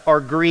wealth or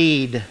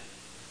greed.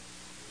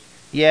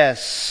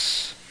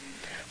 Yes.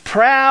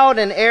 Proud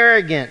and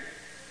arrogant.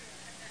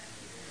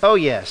 Oh,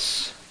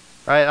 yes.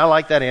 Right? I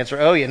like that answer.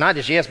 Oh, yeah. Not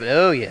just yes, but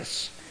oh,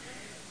 yes.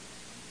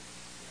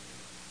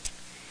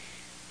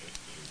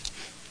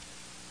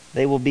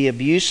 They will be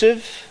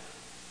abusive.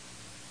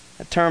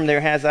 A term there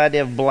has the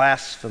idea of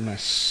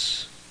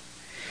blasphemous.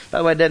 By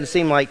the way, it doesn't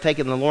seem like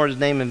taking the Lord's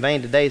name in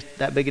vain today is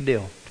that big a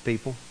deal to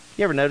people.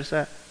 You ever notice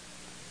that?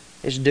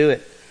 Just do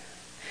it.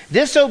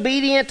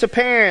 Disobedient to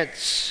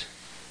parents.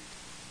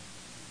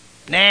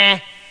 Nah,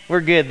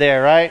 we're good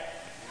there, right?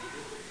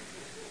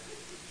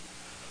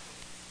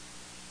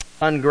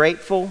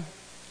 Ungrateful.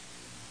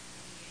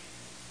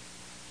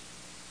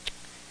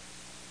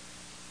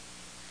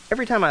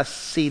 Every time I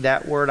see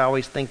that word, I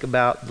always think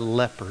about the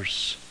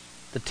lepers,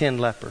 the 10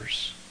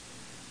 lepers.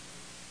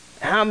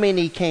 How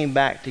many came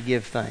back to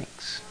give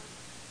thanks?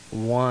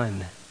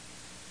 1.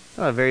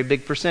 Not a very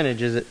big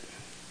percentage, is it?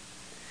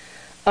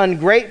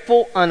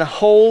 Ungrateful,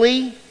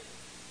 unholy,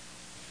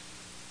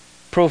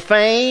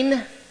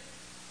 profane,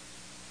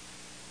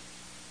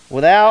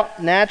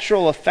 without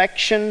natural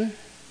affection.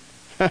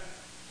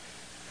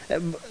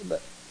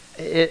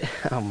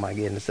 Oh my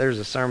goodness, there's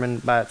a sermon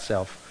by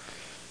itself.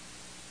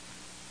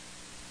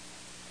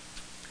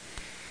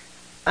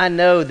 I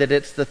know that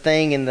it's the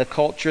thing in the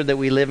culture that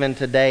we live in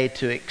today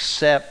to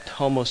accept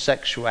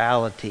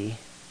homosexuality,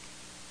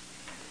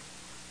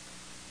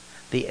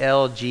 the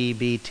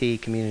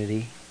LGBT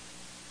community.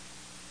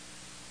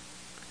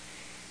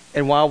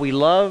 And while we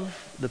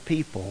love the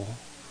people,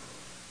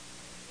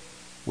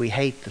 we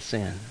hate the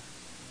sin.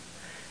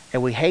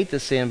 And we hate the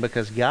sin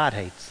because God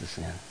hates the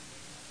sin.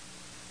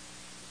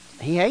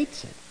 He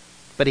hates it.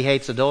 But He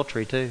hates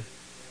adultery too.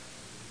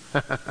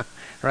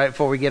 Right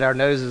before we get our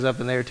noses up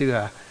in there too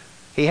high.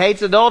 He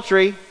hates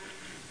adultery.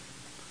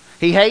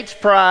 He hates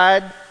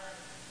pride.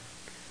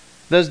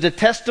 Those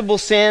detestable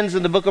sins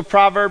in the book of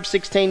Proverbs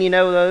 16, you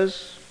know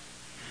those?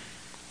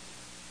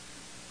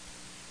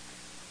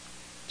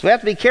 So we have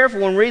to be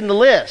careful when reading the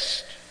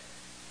list.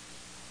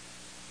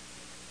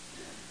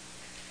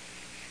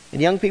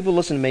 And young people,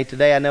 listen to me.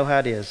 Today I know how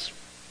it is.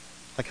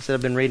 Like I said,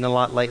 I've been reading a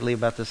lot lately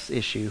about this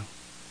issue.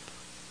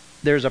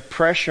 There's a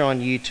pressure on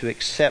you to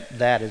accept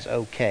that as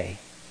okay.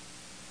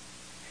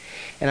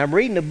 And I'm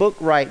reading a book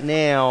right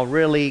now,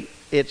 really,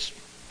 it's,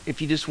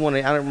 if you just want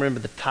to, I don't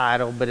remember the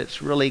title, but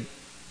it's really,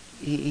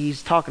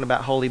 he's talking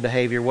about holy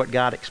behavior, what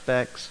God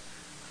expects.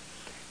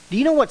 Do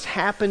you know what's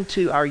happened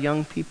to our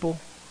young people?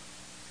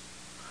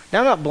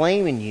 Now, I'm not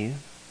blaming you.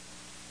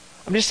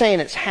 I'm just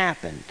saying it's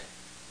happened.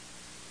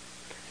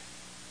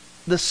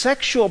 The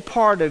sexual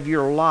part of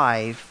your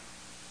life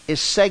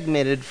is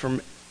segmented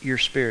from your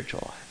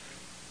spiritual life.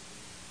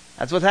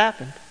 That's what's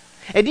happened.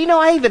 And do you know,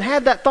 I even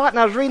had that thought and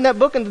I was reading that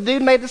book and the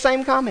dude made the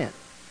same comment.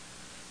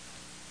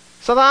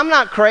 So I'm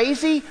not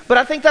crazy, but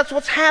I think that's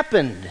what's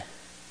happened.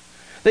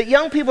 That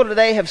young people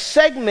today have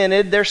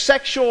segmented their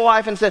sexual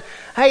life and said,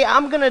 hey,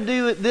 I'm going to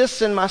do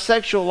this in my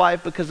sexual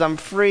life because I'm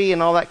free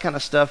and all that kind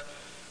of stuff.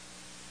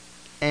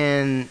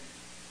 And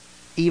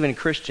even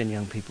Christian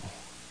young people.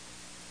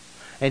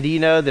 And do you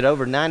know that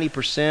over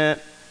 90%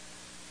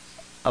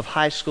 of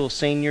high school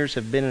seniors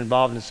have been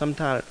involved in some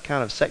kind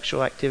of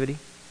sexual activity?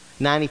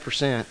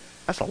 90%.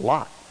 That's a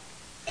lot.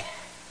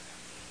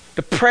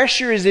 The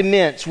pressure is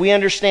immense. We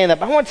understand that.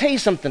 But I want to tell you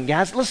something,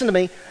 guys. Listen to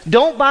me.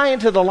 Don't buy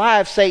into the lie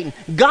of Satan.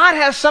 God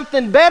has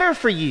something better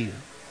for you.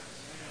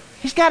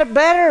 He's got it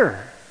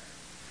better.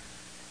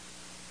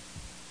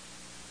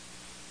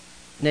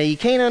 Now, you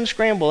can't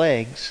unscramble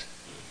eggs.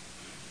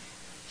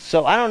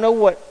 So I don't know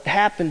what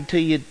happened to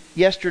you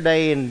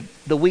yesterday and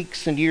the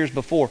weeks and years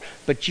before,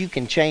 but you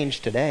can change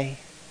today.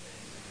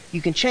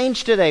 You can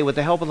change today with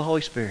the help of the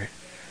Holy Spirit.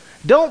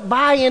 Don't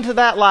buy into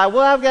that lie.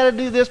 Well, I've got to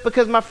do this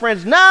because my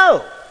friends.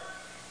 No!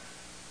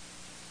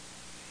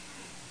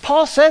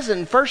 Paul says it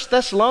in 1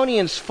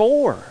 Thessalonians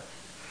 4.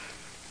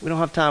 We don't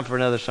have time for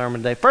another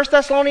sermon today. 1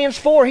 Thessalonians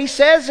 4, he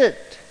says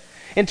it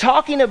in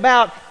talking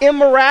about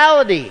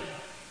immorality.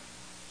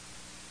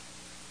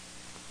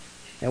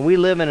 And we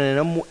live in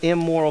an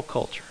immoral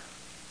culture.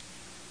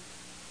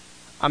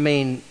 I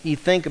mean, you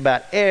think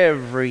about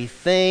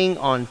everything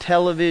on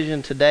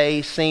television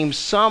today seems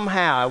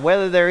somehow,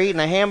 whether they're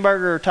eating a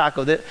hamburger or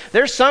taco,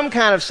 there's some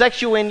kind of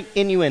sexual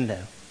innuendo.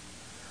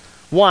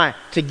 Why?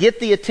 To get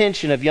the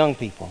attention of young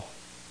people.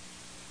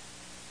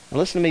 And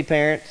listen to me,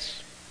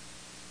 parents.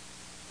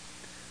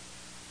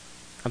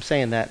 I'm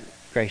saying that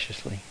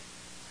graciously.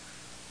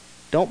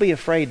 Don't be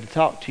afraid to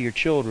talk to your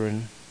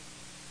children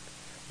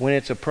when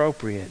it's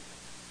appropriate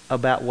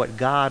about what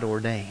God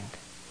ordained.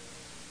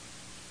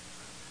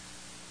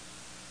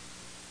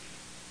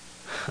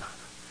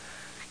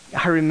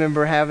 I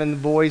remember having the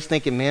boys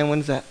thinking, man,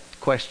 when's that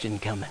question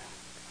coming?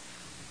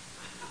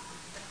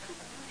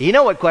 You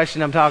know what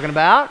question I'm talking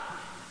about.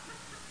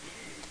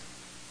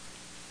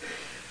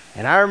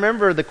 And I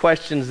remember the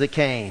questions that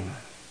came.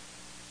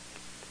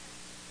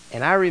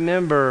 And I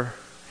remember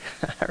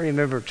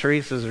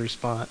Teresa's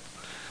response.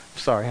 I'm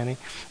sorry, honey.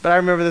 But I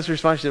remember this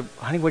response. She said,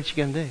 honey, what you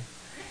going to do?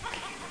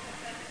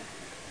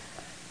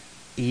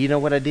 You know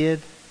what I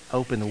did?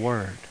 Open the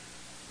Word.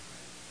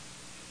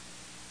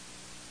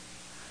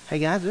 Hey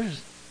guys,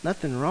 there's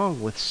nothing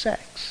wrong with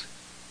sex.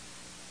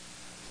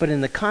 But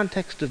in the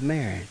context of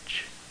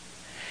marriage.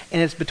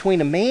 And it's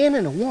between a man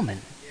and a woman.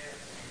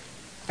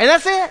 And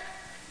that's it.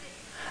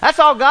 That's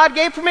all God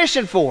gave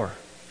permission for.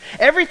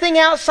 Everything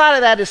outside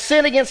of that is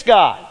sin against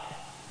God.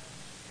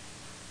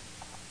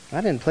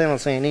 I didn't plan on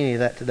saying any of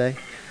that today.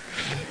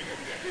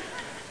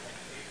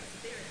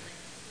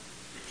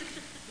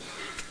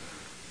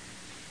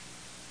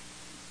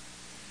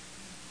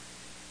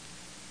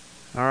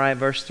 All right,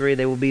 verse 3,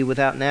 they will be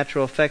without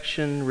natural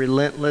affection,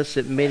 relentless,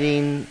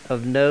 admitting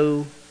of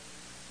no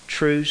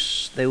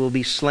truce. They will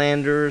be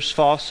slanderers,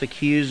 false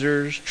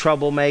accusers,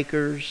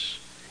 troublemakers,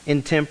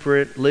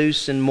 intemperate,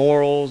 loose in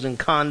morals and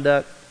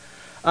conduct,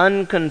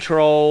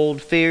 uncontrolled,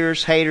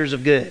 fierce, haters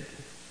of good.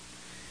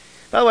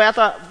 By the way, I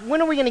thought,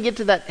 when are we going to get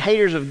to that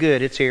haters of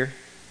good? It's here.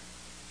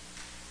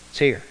 It's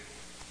here.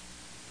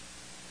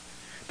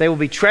 They will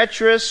be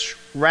treacherous,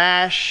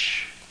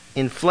 rash,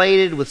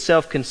 inflated with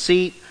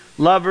self-conceit,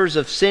 lovers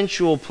of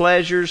sensual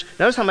pleasures.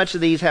 Notice how much of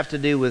these have to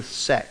do with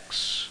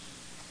sex.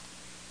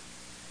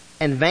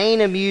 And vain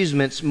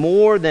amusements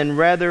more than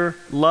rather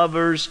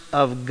lovers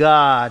of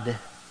God.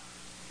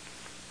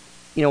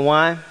 You know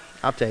why?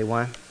 I'll tell you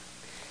why.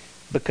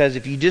 Because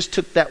if you just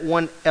took that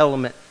one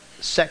element,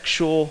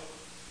 sexual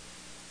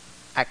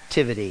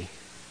activity,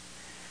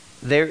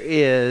 there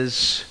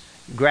is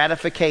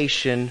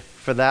gratification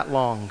for that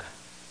long.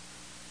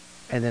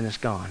 And then it's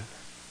gone.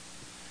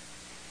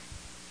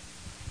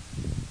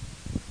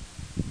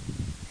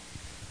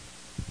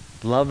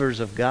 Lovers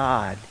of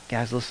God,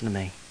 guys, listen to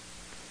me.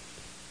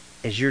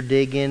 As you're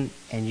digging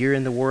and you're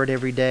in the Word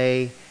every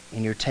day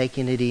and you're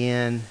taking it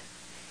in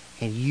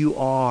and you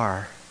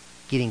are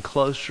getting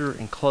closer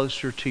and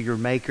closer to your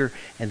Maker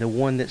and the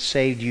one that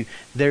saved you,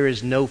 there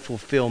is no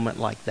fulfillment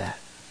like that.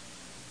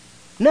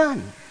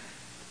 None.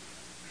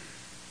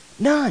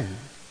 None.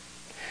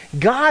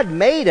 God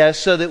made us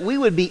so that we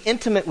would be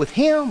intimate with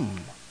Him.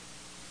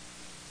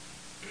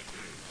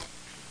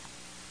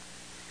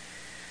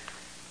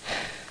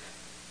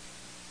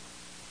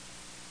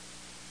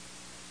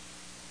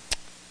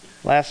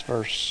 Last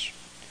verse.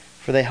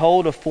 For they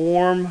hold a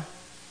form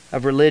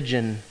of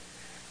religion.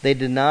 They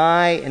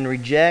deny and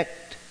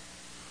reject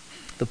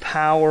the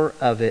power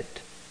of it.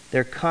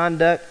 Their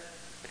conduct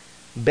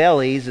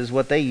bellies is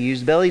what they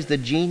use. Bellies the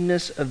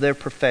genius of their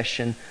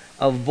profession.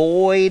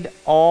 Avoid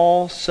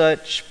all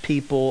such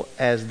people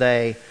as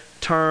they.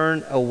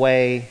 Turn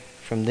away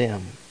from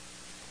them.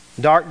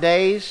 Dark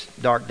days,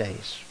 dark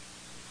days.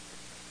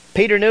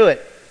 Peter knew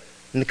it.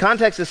 In the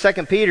context of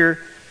 2 Peter,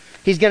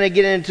 he's going to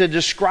get into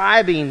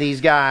describing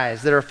these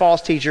guys that are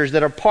false teachers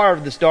that are part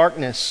of this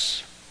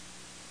darkness.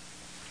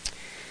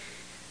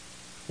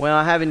 Well,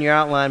 I have in your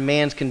outline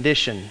man's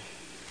condition.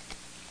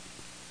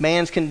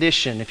 Man's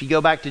condition. If you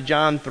go back to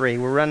John 3,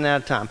 we're running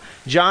out of time.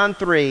 John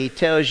 3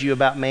 tells you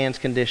about man's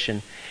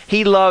condition.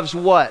 He loves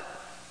what?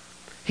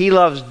 He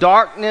loves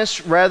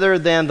darkness rather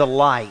than the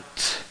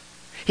light.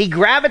 He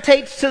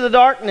gravitates to the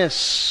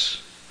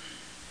darkness.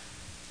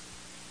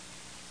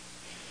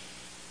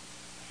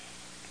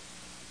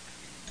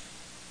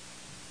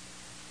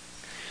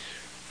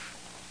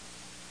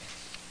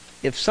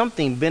 if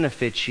something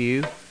benefits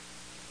you,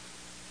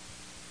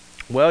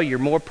 well, you're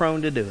more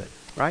prone to do it,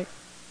 right?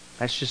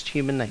 That's just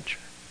human nature.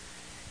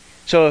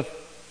 So if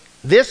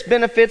this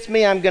benefits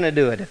me, I'm going to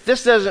do it. If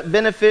this doesn't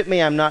benefit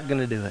me, I'm not going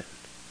to do it.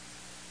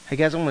 Hey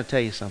guys, I want to tell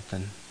you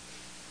something.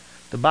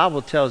 The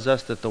Bible tells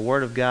us that the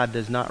Word of God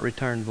does not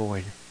return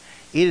void.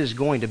 It is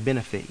going to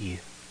benefit you.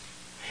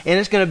 And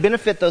it's going to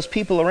benefit those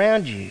people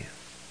around you.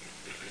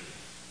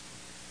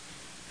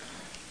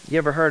 You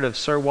ever heard of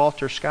Sir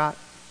Walter Scott?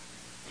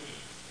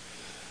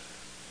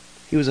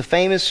 He was a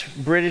famous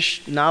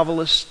British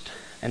novelist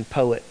and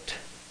poet.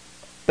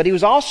 But he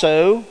was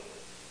also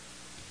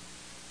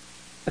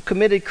a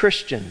committed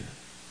Christian.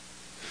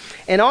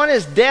 And on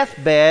his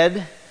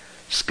deathbed,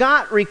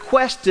 Scott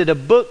requested a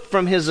book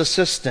from his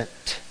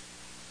assistant.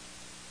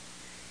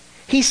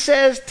 He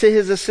says to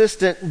his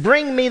assistant,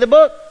 "Bring me the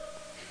book."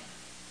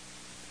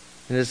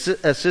 And his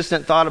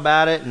assistant thought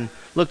about it and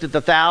looked at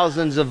the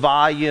thousands of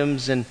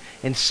volumes and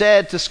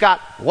said to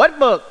Scott, "What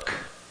book?"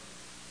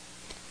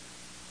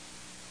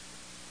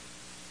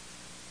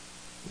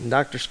 And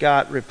Dr.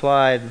 Scott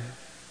replied,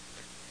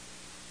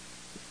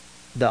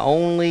 "The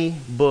only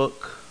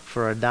book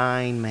for a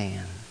dying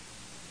man."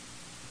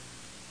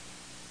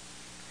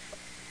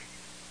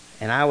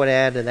 And I would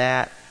add to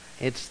that,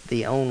 it's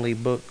the only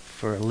book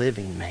for a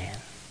living man.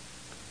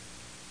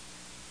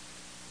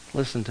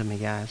 Listen to me,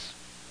 guys.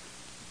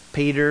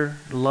 Peter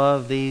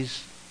loved these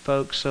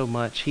folks so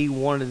much. He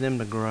wanted them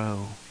to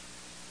grow.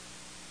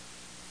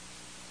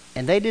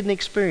 And they didn't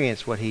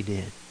experience what he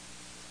did.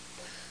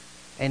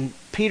 And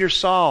Peter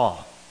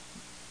saw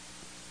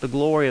the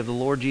glory of the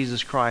Lord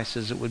Jesus Christ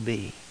as it would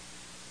be.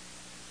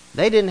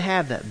 They didn't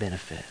have that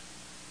benefit.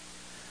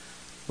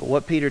 But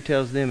what Peter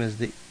tells them is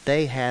that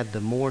they had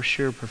the more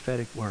sure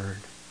prophetic word.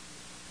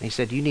 And he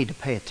said, you need to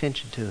pay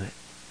attention to it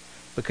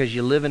because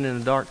you're living in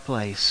a dark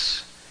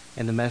place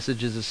and the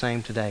message is the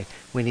same today.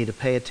 We need to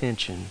pay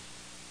attention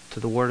to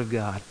the Word of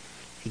God.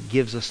 It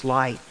gives us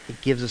light.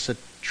 It gives us a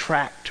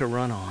track to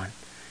run on.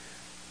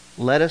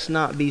 Let us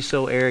not be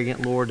so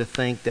arrogant, Lord, to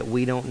think that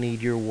we don't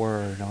need your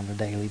Word on a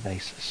daily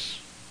basis.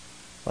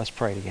 Let's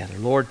pray together.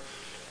 Lord,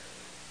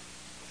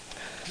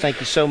 thank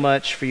you so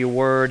much for your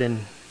Word,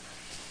 and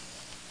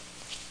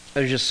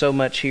there's just so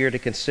much here to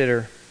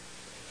consider.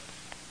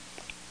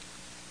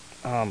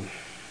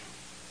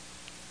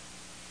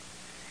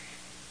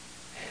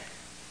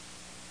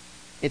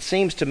 It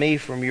seems to me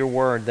from your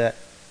word that,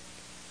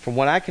 from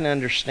what I can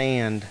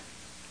understand,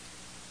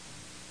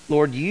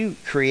 Lord, you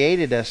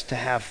created us to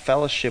have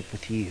fellowship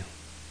with you.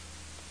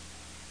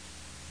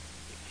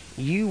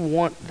 You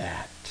want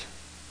that.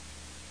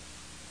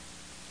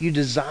 You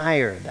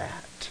desire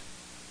that.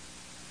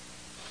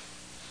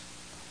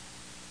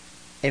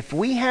 If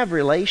we have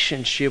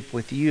relationship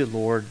with you,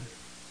 Lord,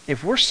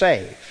 if we're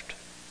saved,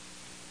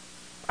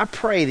 I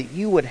pray that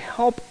you would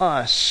help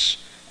us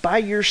by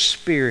your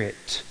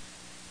Spirit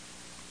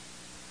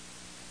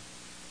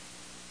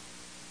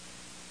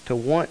to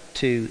want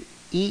to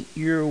eat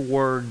your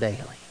word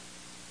daily.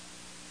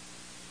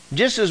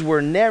 Just as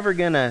we're never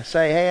going to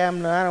say, hey, I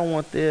don't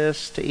want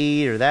this to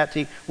eat or that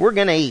to eat. We're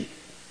going to eat.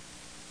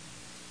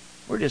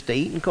 We're just a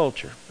eating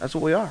culture. That's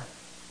what we are.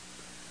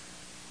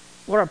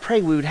 Lord, I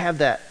pray we would have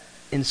that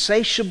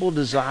insatiable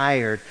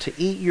desire to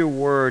eat your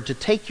word, to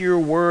take your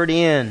word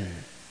in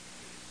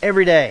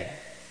every day.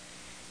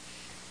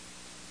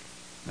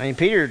 I mean,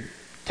 Peter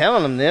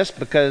telling them this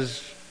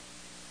because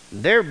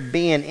they're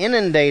being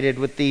inundated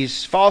with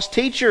these false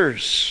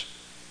teachers.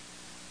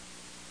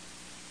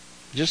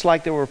 Just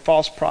like there were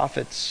false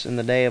prophets in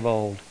the day of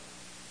old.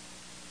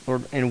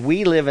 Lord, and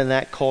we live in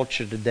that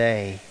culture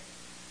today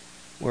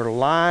where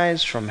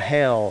lies from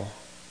hell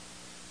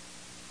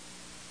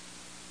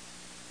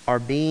are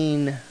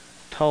being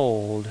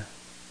told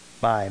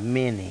by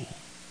many.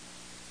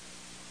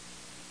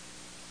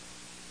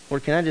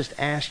 Lord, can I just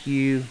ask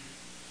you,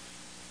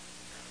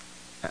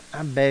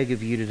 I beg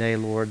of you today,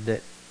 Lord,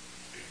 that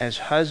as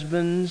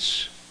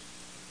husbands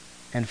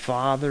and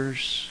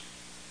fathers,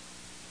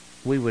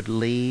 we would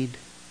lead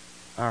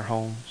our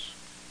homes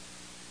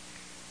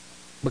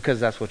because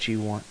that's what you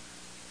want.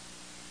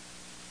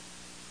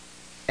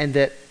 And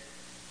that,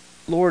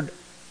 Lord,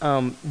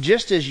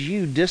 just as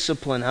you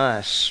discipline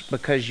us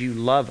because you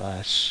love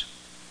us,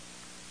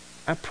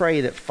 I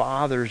pray that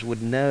fathers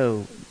would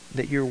know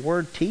that your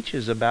word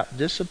teaches about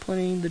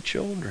disciplining the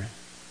children.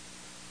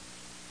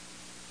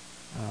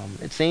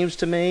 It seems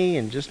to me,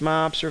 and just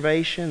my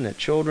observation, that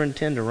children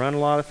tend to run a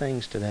lot of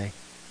things today.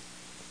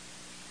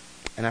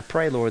 And I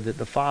pray, Lord, that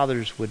the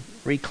fathers would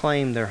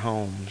reclaim their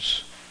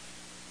homes.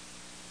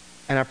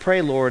 And I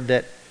pray, Lord,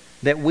 that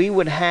we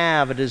would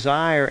have a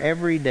desire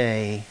every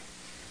day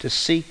to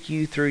seek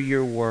you through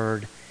your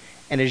word.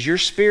 And as your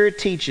Spirit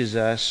teaches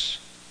us,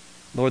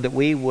 Lord, that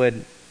we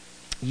would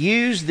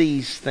use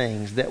these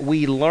things, that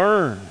we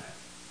learn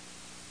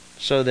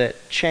so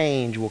that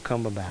change will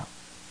come about.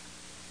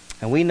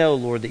 And we know,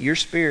 Lord, that your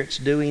Spirit's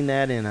doing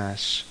that in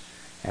us.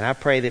 And I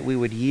pray that we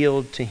would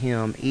yield to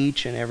him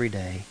each and every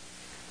day.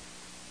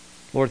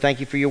 Lord, thank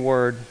you for your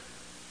word.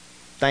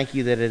 Thank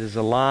you that it is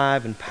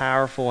alive and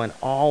powerful and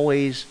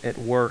always at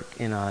work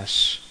in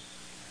us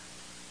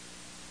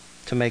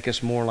to make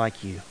us more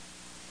like you.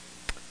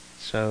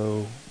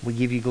 So we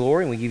give you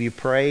glory and we give you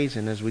praise.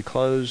 And as we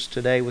close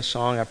today with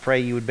song, I pray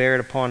you would bear it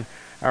upon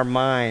our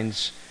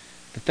minds,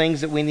 the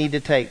things that we need to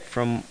take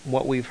from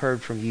what we've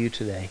heard from you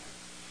today.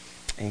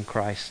 In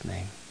Christ's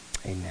name,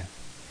 amen.